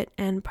through it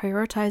and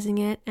prioritizing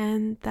it,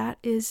 and that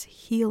is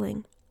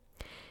healing.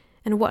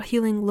 And what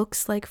healing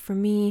looks like for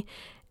me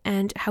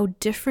and how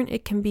different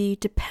it can be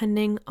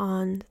depending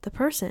on the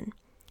person.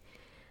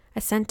 I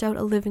sent out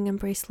a Living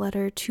Embrace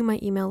letter to my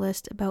email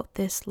list about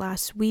this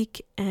last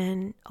week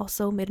and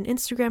also made an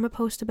Instagram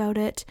post about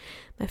it,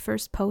 my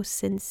first post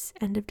since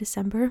end of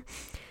December.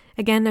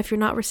 Again, if you're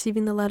not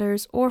receiving the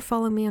letters or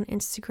following me on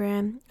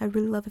Instagram, I'd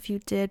really love if you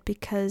did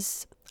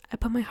because I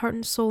put my heart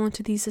and soul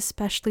into these,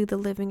 especially the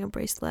Living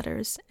Embrace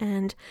letters,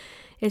 and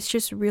it's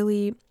just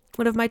really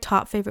one of my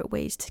top favorite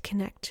ways to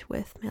connect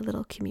with my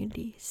little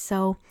community.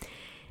 So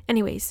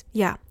anyways,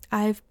 yeah,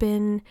 I've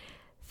been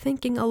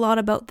thinking a lot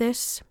about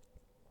this.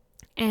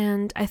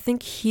 And I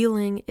think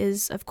healing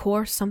is, of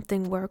course,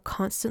 something we're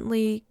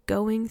constantly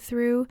going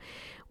through.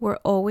 We're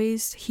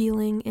always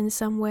healing in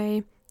some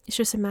way. It's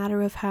just a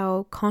matter of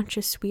how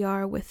conscious we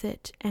are with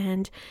it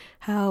and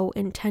how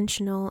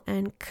intentional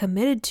and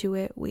committed to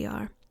it we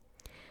are.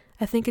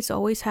 I think it's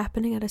always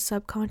happening at a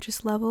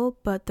subconscious level,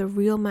 but the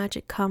real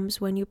magic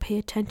comes when you pay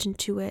attention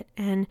to it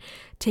and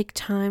take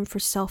time for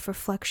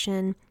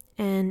self-reflection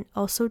and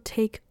also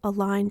take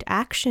aligned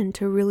action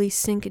to really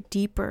sink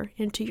deeper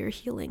into your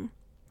healing.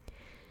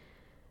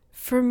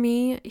 For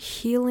me,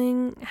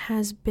 healing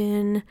has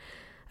been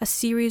a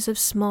series of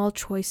small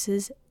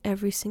choices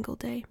every single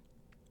day.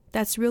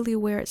 That's really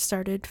where it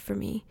started for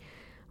me.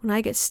 When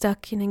I get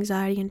stuck in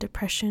anxiety and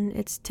depression,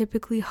 it's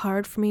typically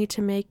hard for me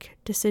to make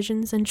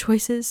decisions and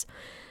choices,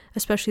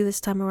 especially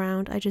this time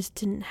around. I just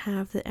didn't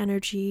have the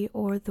energy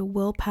or the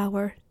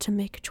willpower to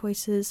make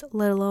choices,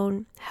 let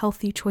alone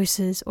healthy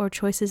choices or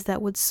choices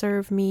that would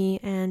serve me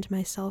and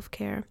my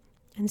self-care.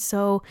 And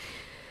so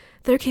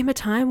there came a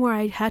time where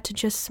I had to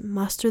just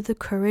muster the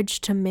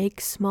courage to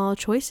make small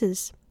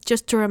choices,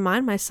 just to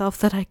remind myself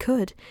that I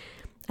could.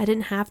 I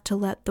didn't have to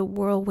let the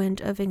whirlwind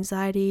of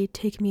anxiety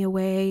take me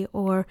away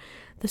or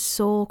the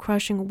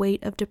soul-crushing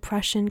weight of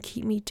depression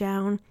keep me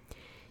down.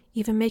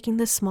 Even making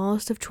the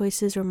smallest of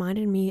choices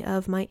reminded me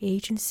of my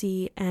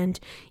agency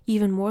and,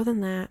 even more than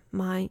that,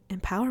 my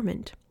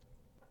empowerment.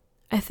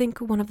 I think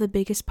one of the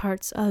biggest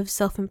parts of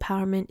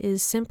self-empowerment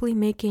is simply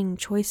making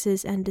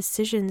choices and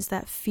decisions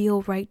that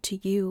feel right to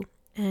you.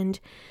 And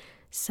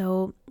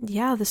so,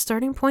 yeah, the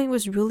starting point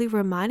was really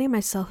reminding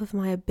myself of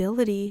my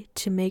ability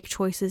to make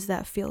choices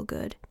that feel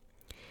good.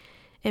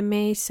 It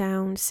may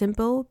sound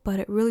simple, but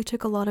it really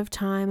took a lot of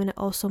time, and it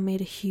also made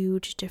a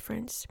huge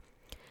difference.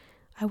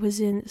 I was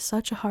in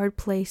such a hard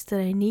place that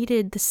I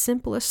needed the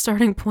simplest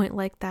starting point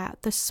like that,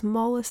 the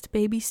smallest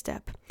baby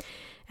step.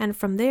 And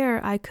from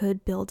there, I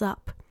could build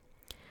up.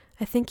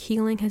 I think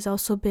healing has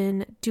also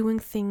been doing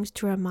things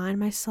to remind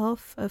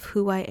myself of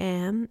who I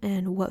am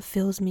and what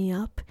fills me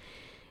up.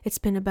 It's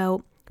been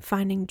about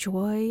finding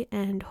joy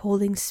and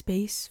holding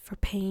space for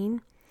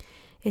pain.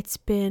 It's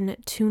been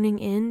tuning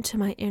in to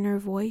my inner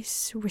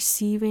voice,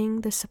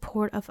 receiving the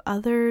support of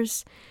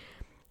others.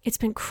 It's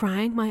been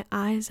crying my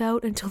eyes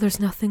out until there's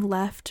nothing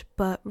left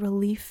but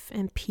relief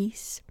and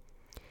peace.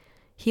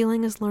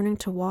 Healing is learning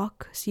to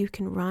walk so you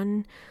can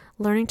run,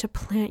 learning to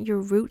plant your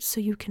roots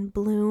so you can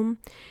bloom,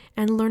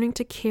 and learning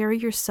to carry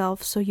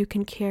yourself so you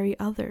can carry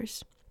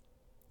others.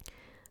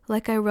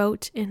 Like I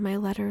wrote in my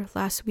letter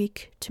last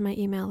week to my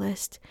email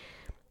list,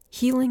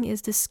 healing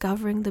is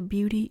discovering the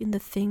beauty in the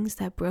things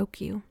that broke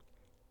you.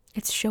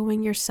 It's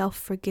showing yourself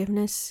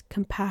forgiveness,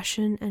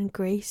 compassion, and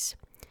grace.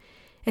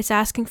 It's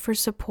asking for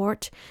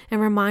support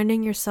and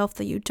reminding yourself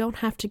that you don't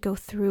have to go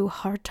through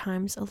hard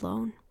times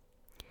alone.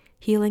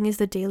 Healing is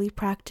the daily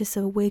practice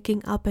of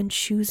waking up and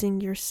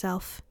choosing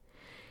yourself.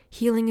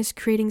 Healing is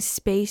creating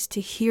space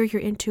to hear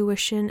your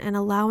intuition and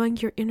allowing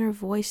your inner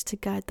voice to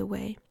guide the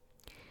way.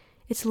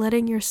 It's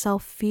letting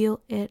yourself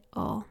feel it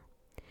all.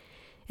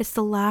 It's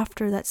the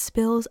laughter that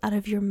spills out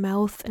of your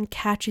mouth and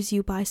catches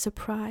you by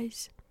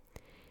surprise.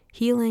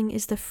 Healing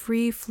is the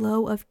free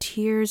flow of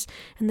tears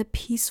and the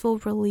peaceful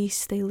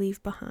release they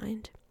leave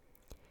behind.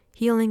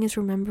 Healing is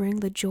remembering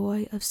the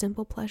joy of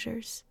simple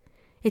pleasures.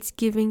 It's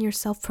giving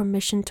yourself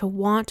permission to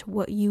want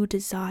what you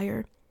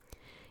desire.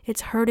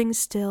 It's hurting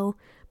still,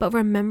 but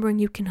remembering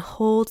you can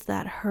hold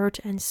that hurt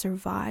and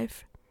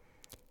survive.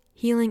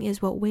 Healing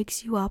is what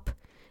wakes you up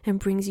and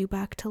brings you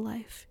back to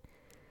life.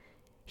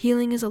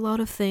 Healing is a lot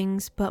of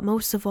things, but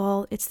most of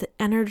all, it's the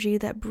energy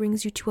that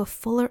brings you to a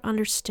fuller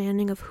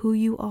understanding of who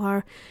you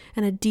are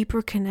and a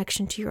deeper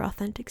connection to your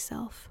authentic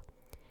self.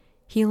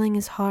 Healing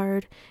is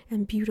hard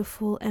and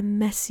beautiful and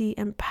messy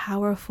and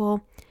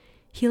powerful.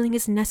 Healing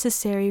is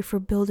necessary for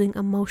building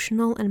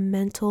emotional and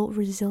mental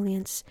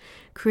resilience,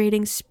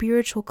 creating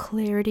spiritual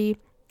clarity,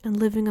 and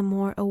living a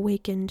more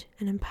awakened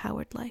and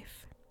empowered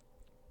life.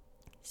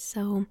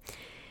 So,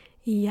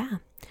 yeah,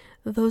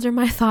 those are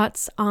my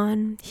thoughts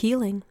on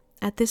healing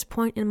at this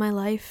point in my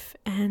life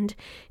and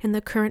in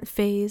the current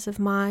phase of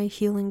my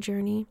healing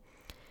journey.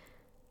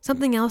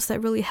 Something else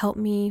that really helped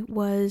me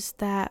was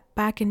that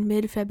back in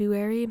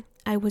mid-February,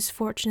 I was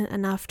fortunate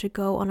enough to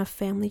go on a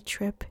family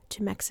trip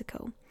to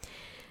Mexico.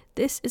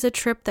 This is a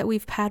trip that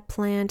we've had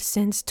planned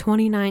since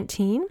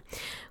 2019.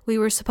 We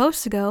were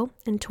supposed to go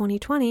in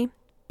 2020,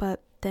 but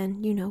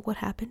then you know what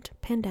happened,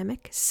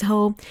 pandemic.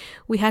 So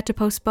we had to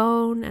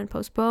postpone and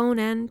postpone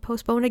and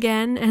postpone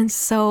again. And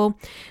so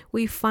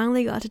we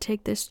finally got to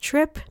take this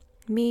trip,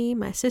 me,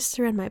 my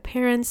sister, and my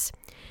parents.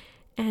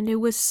 And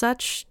it was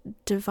such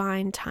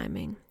divine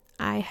timing.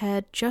 I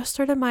had just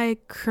started my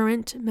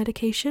current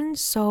medication,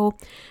 so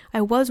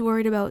I was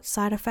worried about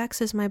side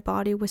effects as my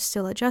body was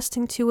still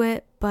adjusting to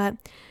it, but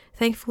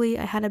thankfully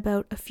I had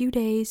about a few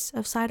days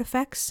of side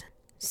effects,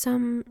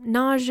 some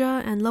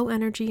nausea and low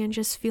energy and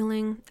just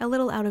feeling a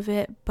little out of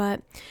it,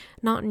 but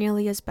not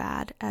nearly as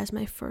bad as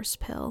my first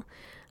pill.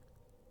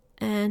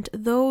 And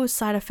those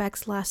side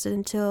effects lasted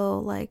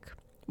until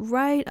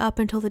right up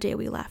until the day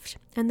we left.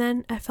 And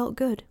then I felt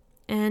good,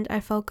 and I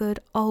felt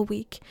good all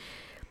week.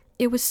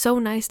 It was so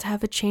nice to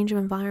have a change of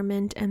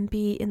environment and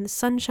be in the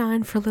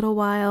sunshine for a little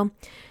while.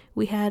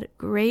 We had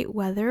great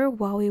weather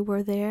while we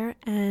were there,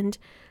 and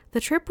the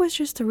trip was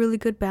just a really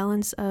good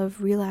balance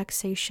of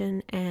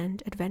relaxation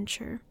and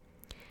adventure.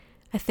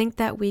 I think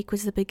that week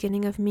was the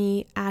beginning of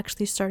me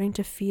actually starting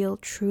to feel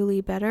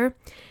truly better,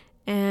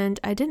 and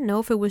I didn't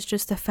know if it was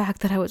just the fact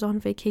that I was on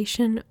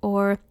vacation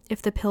or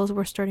if the pills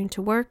were starting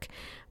to work,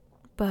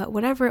 but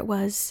whatever it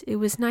was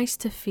nice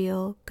to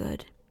feel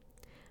good.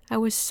 I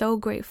was so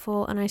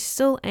grateful, and I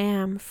still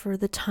am, for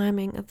the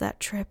timing of that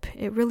trip.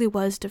 It really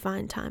was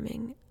divine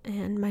timing,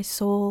 and my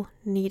soul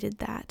needed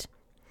that.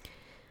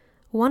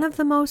 One of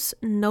the most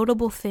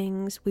notable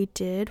things we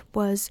did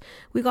was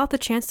we got the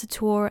chance to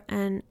tour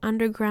an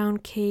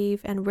underground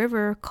cave and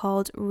river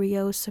called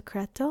Rio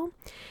Secreto.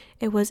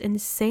 It was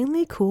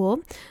insanely cool.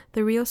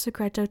 The Rio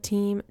Secreto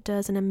team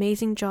does an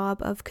amazing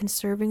job of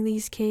conserving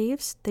these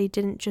caves. They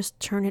didn't just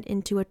turn it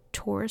into a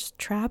tourist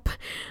trap.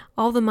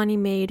 All the money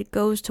made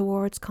goes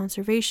towards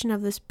conservation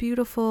of this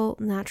beautiful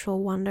natural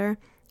wonder.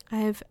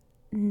 I've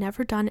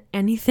never done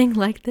anything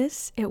like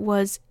this. It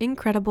was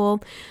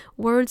incredible.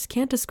 Words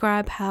can't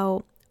describe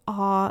how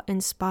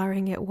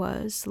awe-inspiring it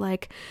was.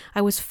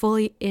 I was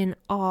fully in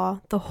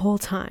awe the whole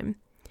time.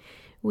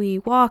 We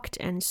walked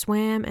and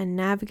swam and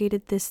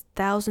navigated this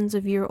thousands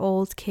of year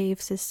old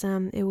cave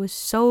system. It was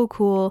so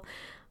cool.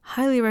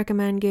 Highly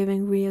recommend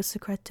giving Rio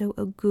Secreto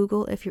a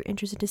Google if you're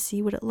interested to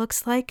see what it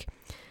looks like.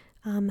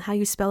 How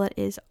you spell it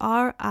is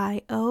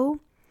RIOSECRETO.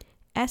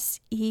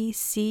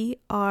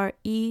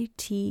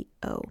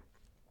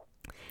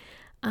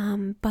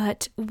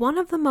 But one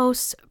of the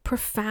most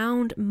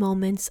profound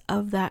moments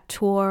of that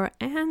tour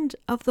and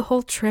of the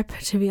whole trip,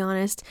 to be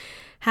honest,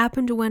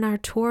 happened when our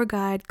tour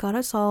guide got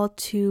us all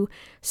to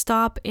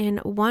stop in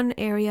one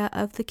area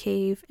of the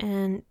cave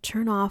and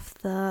turn off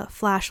the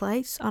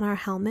flashlights on our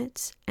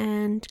helmets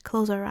and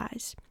close our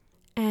eyes.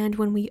 And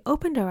when we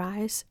opened our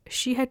eyes,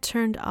 she had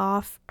turned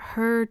off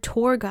her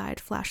tour guide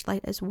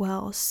flashlight as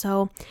well,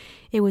 so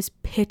it was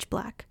pitch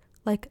black.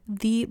 Like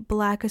the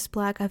blackest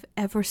black I've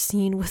ever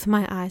seen with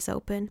my eyes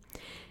open.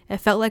 It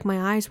felt like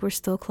my eyes were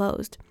still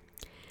closed.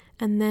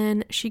 And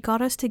then she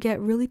got us to get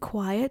really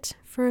quiet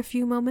for a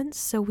few moments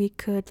so we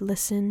could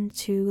listen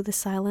to the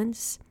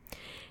silence.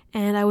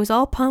 And I was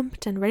all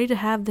pumped and ready to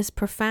have this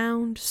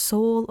profound,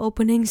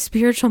 soul-opening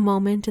spiritual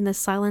moment in the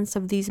silence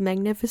of these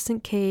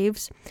magnificent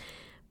caves.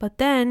 But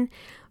then,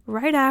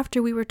 right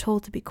after we were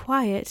told to be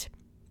quiet,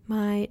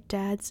 my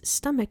dad's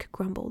stomach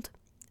grumbled.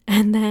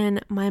 And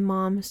then my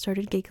mom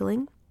started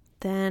giggling,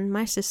 then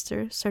my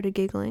sister started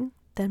giggling,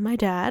 then my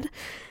dad.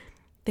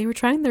 They were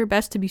trying their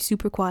best to be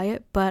super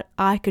quiet, but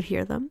I could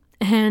hear them.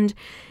 And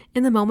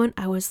in the moment,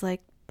 I was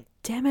like,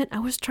 damn it, I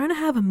was trying to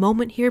have a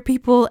moment here,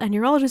 people, and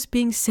you're all just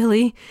being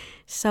silly.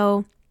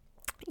 So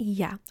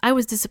yeah, I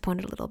was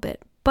disappointed a little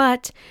bit.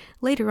 But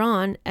later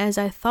on, as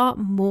I thought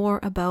more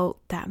about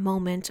that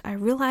moment, I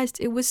realized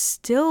it was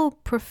still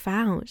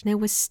profound and it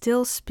was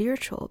still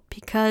spiritual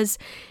because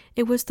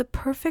it was the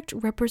perfect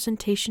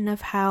representation of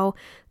how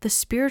the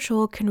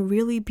spiritual can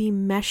really be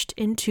meshed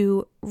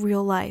into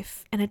real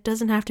life, and it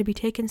doesn't have to be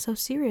taken so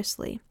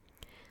seriously.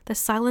 The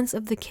silence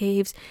of the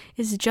caves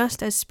is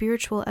just as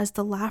spiritual as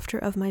the laughter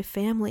of my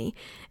family,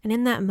 and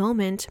in that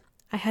moment,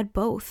 I had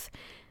both.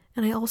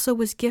 And I also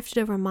was gifted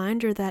a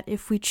reminder that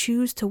if we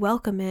choose to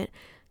welcome it,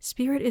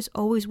 Spirit is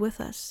always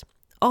with us.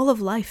 All of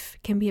life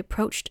can be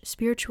approached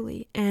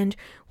spiritually, and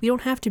we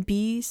don't have to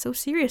be so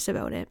serious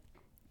about it.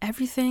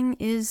 Everything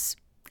is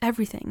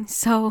everything.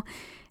 So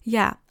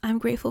yeah, I'm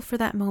grateful for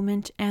that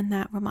moment and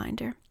that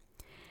reminder.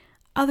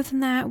 Other than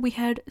that, we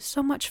had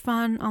so much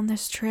fun on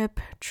this trip,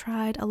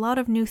 tried a lot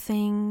of new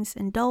things,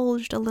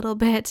 indulged a little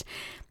bit,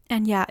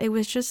 and yeah, it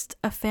was just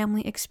a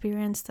family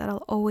experience that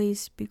I'll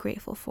always be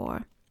grateful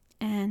for.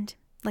 And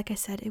like I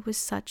said, it was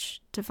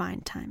such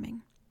divine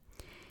timing.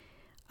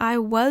 I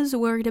was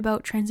worried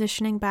about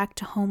transitioning back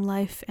to home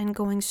life and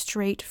going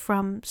straight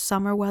from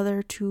summer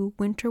weather to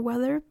winter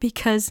weather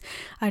because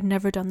I'd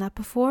never done that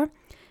before.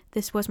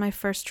 This was my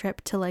first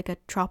trip to like a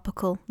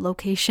tropical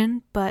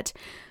location, but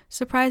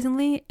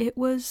surprisingly, it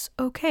was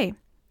okay.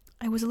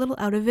 I was a little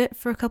out of it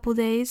for a couple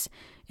days.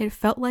 It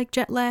felt like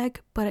jet lag,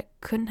 but it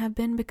couldn't have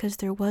been because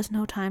there was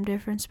no time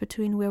difference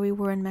between where we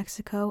were in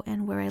Mexico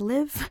and where I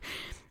live.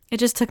 It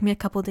just took me a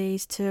couple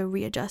days to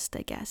readjust,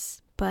 I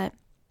guess. But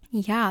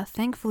yeah,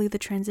 thankfully the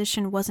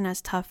transition wasn't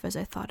as tough as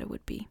I thought it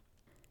would be.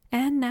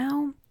 And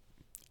now,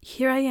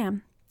 here I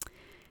am,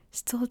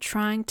 still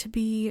trying to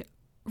be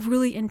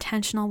really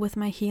intentional with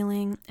my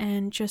healing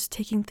and just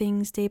taking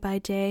things day by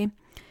day.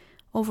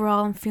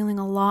 Overall, I'm feeling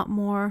a lot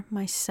more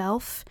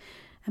myself.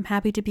 I'm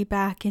happy to be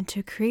back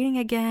into creating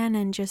again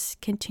and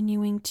just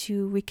continuing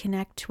to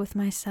reconnect with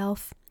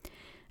myself.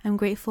 I'm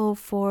grateful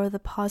for the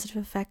positive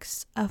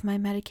effects of my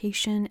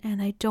medication,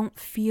 and I don't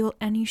feel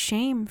any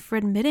shame for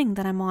admitting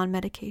that I'm on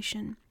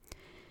medication.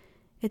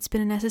 It's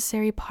been a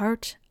necessary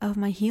part of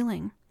my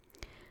healing.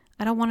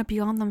 I don't want to be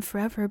on them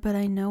forever, but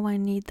I know I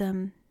need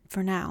them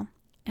for now.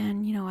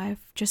 And,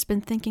 I've just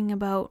been thinking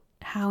about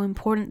how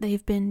important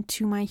they've been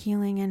to my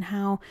healing and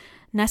how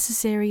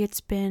necessary it's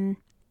been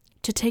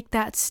to take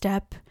that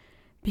step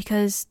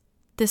because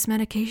this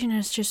medication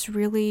has just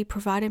really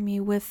provided me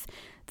with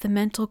the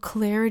mental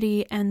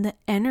clarity and the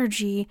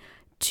energy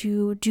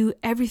to do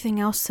everything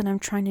else that I'm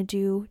trying to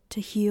do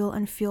to heal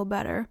and feel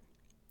better.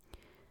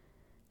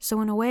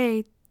 So in a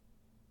way,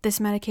 this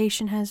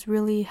medication has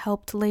really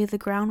helped lay the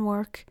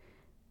groundwork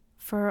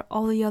for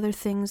all the other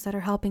things that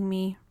are helping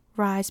me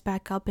rise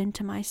back up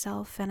into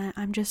myself. And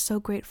I'm just so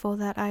grateful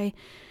that I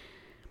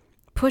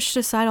pushed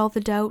aside all the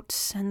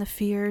doubts and the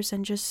fears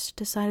and just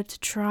decided to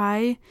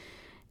try.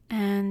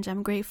 And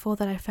I'm grateful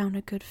that I found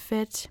a good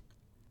fit.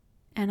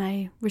 And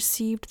I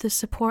received the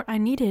support I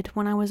needed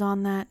when I was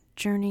on that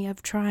journey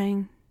of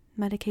trying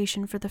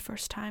medication for the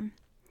first time.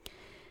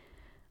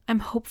 I'm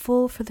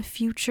hopeful for the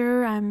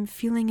future. I'm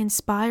feeling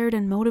inspired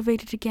and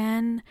motivated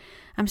again.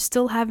 I'm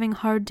still having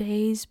hard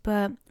days,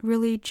 but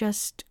really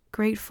just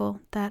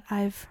grateful that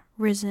I've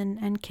risen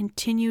and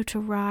continue to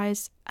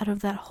rise out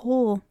of that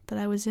hole that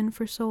I was in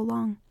for so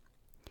long.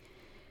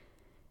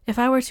 If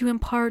I were to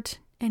impart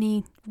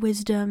any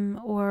wisdom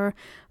or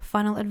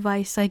final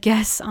advice, I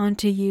guess,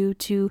 onto you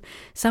to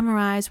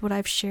summarize what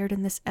I've shared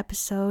in this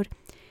episode,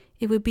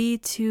 it would be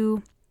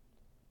to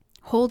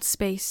hold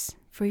space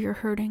for your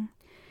hurting,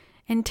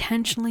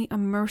 intentionally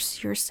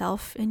immerse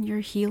yourself in your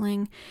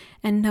healing,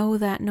 and know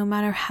that no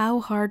matter how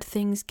hard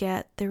things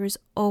get, there is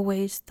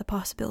always the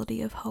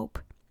possibility of hope.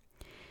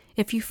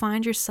 If you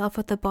find yourself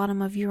at the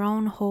bottom of your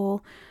own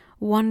hole,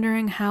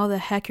 wondering how the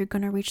heck you're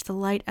going to reach the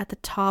light at the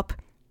top,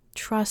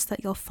 trust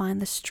that you'll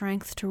find the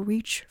strength to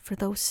reach for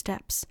those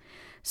steps.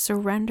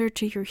 Surrender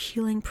to your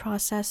healing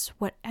process,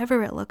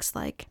 whatever it looks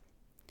like.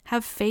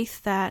 Have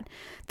faith that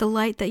the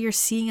light that you're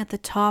seeing at the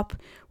top,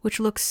 which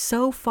looks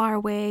so far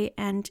away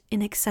and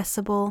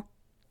inaccessible,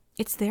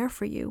 it's there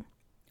for you,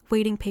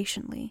 waiting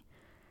patiently.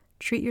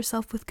 Treat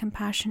yourself with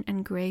compassion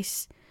and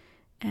grace,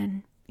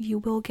 and you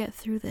will get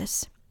through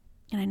this.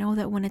 And I know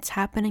that when it's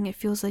happening, it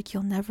feels like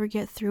you'll never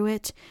get through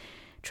it.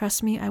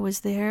 Trust me, I was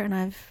there and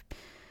I've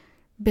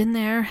been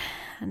there,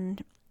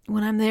 and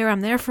when I'm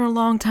there for a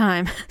long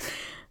time.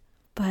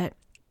 But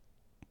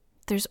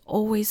there's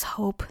always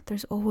hope.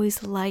 There's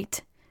always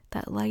light.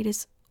 That light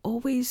is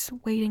always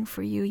waiting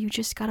for you. You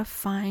just gotta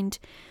find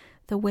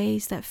the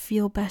ways that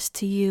feel best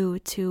to you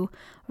to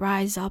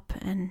rise up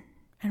and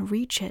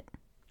reach it.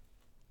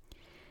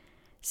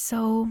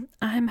 So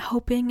I'm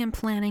hoping and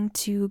planning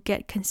to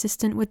get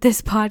consistent with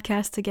this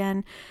podcast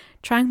again,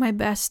 trying my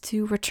best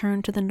to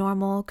return to the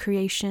normal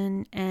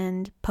creation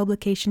and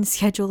publication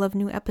schedule of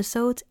new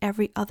episodes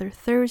every other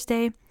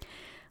Thursday.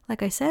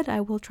 Like I said,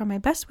 I will try my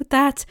best with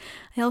that.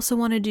 I also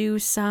want to do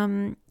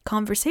some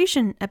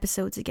conversation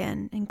episodes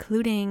again,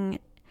 including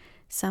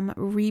some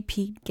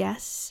repeat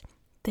guests.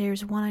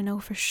 There's one I know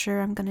for sure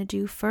I'm going to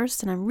do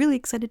first, and I'm really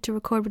excited to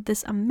record with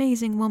this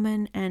amazing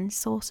woman and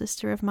soul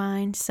sister of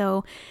mine,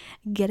 so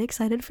get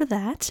excited for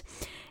that.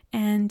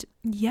 And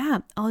yeah,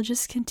 I'll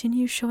just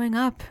continue showing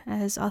up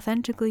as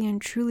authentically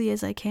and truly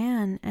as I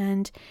can,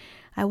 and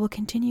I will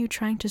continue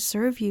trying to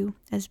serve you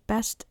as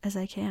best as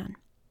I can.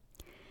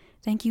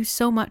 Thank you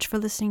so much for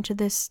listening to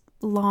this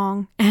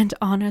long and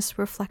honest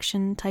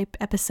reflection type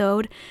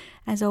episode.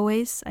 As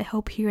always, I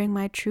hope hearing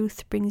my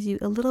truth brings you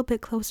a little bit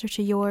closer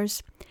to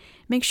yours.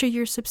 Make sure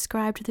you're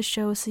subscribed to the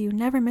show so you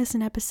never miss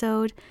an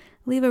episode.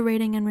 Leave a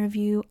rating and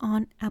review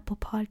on Apple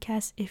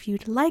Podcasts if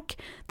you'd like.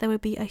 That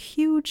would be a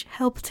huge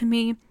help to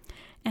me.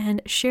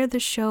 And share the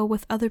show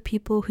with other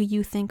people who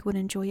you think would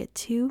enjoy it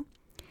too.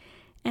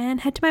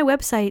 And head to my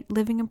website,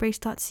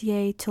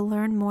 livingembrace.ca, to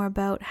learn more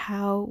about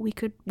how we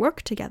could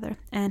work together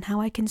and how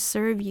I can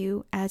serve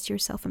you as your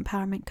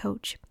self-empowerment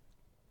coach.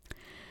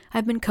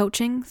 I've been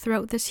coaching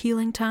throughout this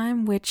healing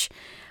time, which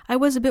I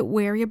was a bit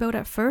wary about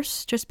at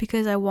first, just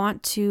because I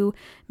want to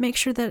make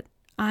sure that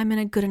I'm in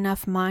a good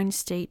enough mind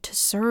state to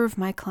serve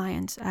my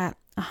clients at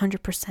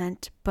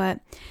 100%. But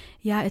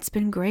yeah, it's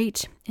been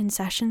great. In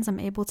sessions,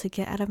 I'm able to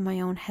get out of my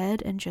own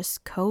head and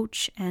just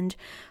coach and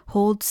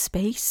hold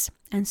space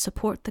and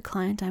support the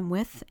client I'm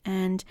with.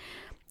 And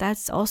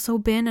that's also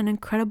been an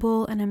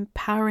incredible and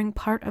empowering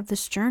part of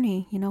this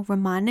journey,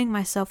 reminding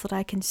myself that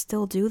I can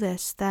still do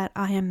this, that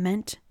I am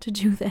meant to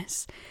do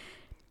this.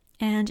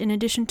 And in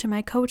addition to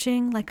my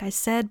coaching, like I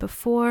said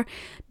before,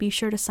 be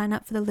sure to sign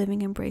up for the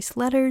Living Embrace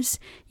letters.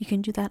 You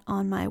can do that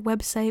on my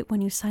website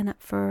when you sign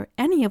up for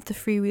any of the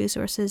free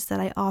resources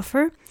that I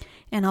offer.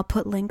 And I'll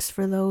put links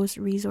for those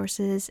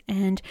resources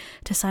and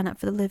to sign up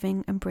for the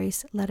Living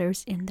Embrace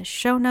letters in the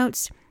show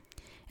notes,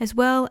 as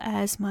well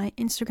as my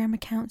Instagram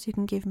accounts. You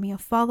can give me a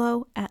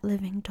follow at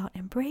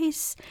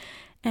living.embrace.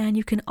 And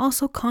you can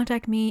also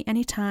contact me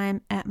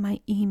anytime at my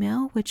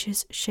email, which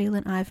is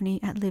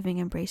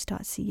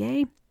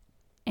shaylinivney@livingembrace.ca.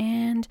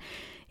 And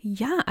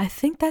yeah, I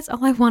think that's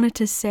all I wanted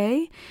to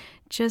say.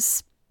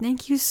 Just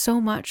thank you so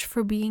much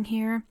for being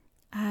here.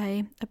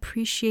 I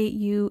appreciate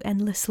you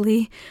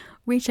endlessly.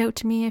 Reach out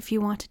to me if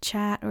you want to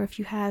chat or if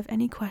you have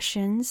any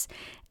questions.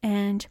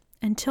 And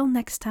until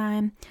next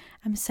time,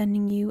 I'm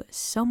sending you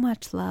so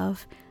much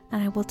love,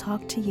 and I will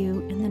talk to you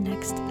in the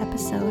next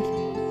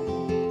episode.